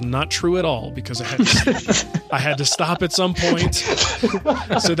 That is not true at all, because I had to stop at some point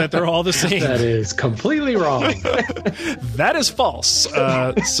so that they're all the same. That is completely wrong. That is false.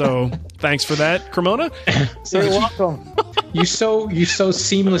 So thanks for that, Cremona. You're welcome. You so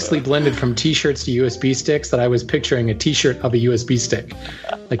seamlessly blended from t-shirts to USB sticks that I was picturing a t-shirt of a USB stick,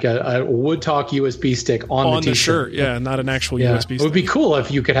 like a Wood Talk USB stick on the t-shirt. Shirt, yeah, not an actual USB stick. It would be cool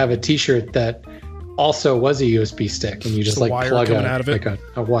if you could have a t-shirt that also was a USB stick, and you just like plug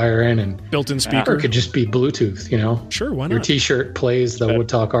a wire in, and built-in speaker. Or it could just be Bluetooth, Sure, why not? Your t-shirt plays the Wood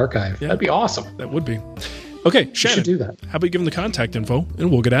Talk archive. Yeah. That'd be awesome. That would be. Okay, Shannon, should do that. How about you give them the contact info, and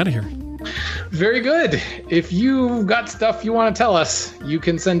we'll get out of here. Very good. If you've got stuff you want to tell us, you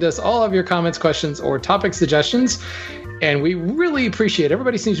can send us all of your comments, questions, or topic suggestions. And we really appreciate it.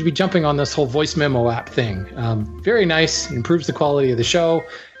 Everybody seems to be jumping on this whole voice memo app thing. Very nice. It improves the quality of the show.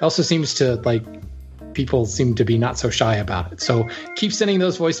 It also seems to, people seem to be not so shy about it. So keep sending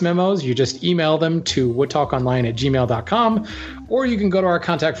those voice memos. You just email them to woodtalkonline@gmail.com, or you can go to our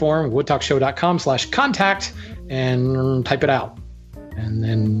contact form, woodtalkshow.com/contact, and type it out. And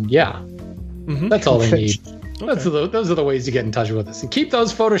then, that's all they need. Okay. Those are the ways to get in touch with us. And keep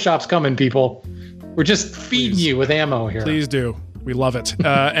those Photoshops coming, people. We're just feeding you with ammo here. Please do. We love it.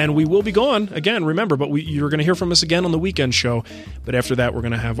 And we will be gone again, remember, but you're going to hear from us again on the weekend show. But after that, we're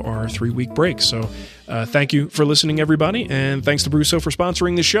going to have our 3-week break. So thank you for listening, everybody. And thanks to Brusso for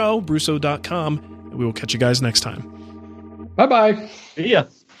sponsoring the show, Brusso.com. And we will catch you guys next time. Bye-bye. See ya.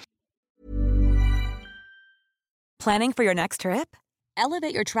 Planning for your next trip?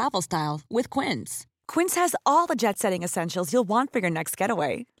 Elevate your travel style with Quince. Quince has all the jet-setting essentials you'll want for your next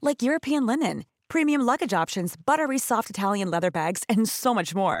getaway, like European linen, premium luggage options, buttery soft Italian leather bags, and so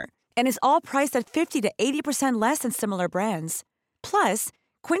much more. And is all priced at 50 to 80% less than similar brands. Plus,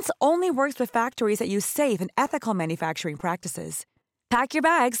 Quince only works with factories that use safe and ethical manufacturing practices. Pack your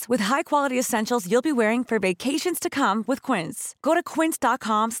bags with high-quality essentials you'll be wearing for vacations to come with Quince. Go to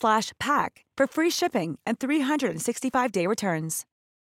quince.com/pack for free shipping and 365-day returns.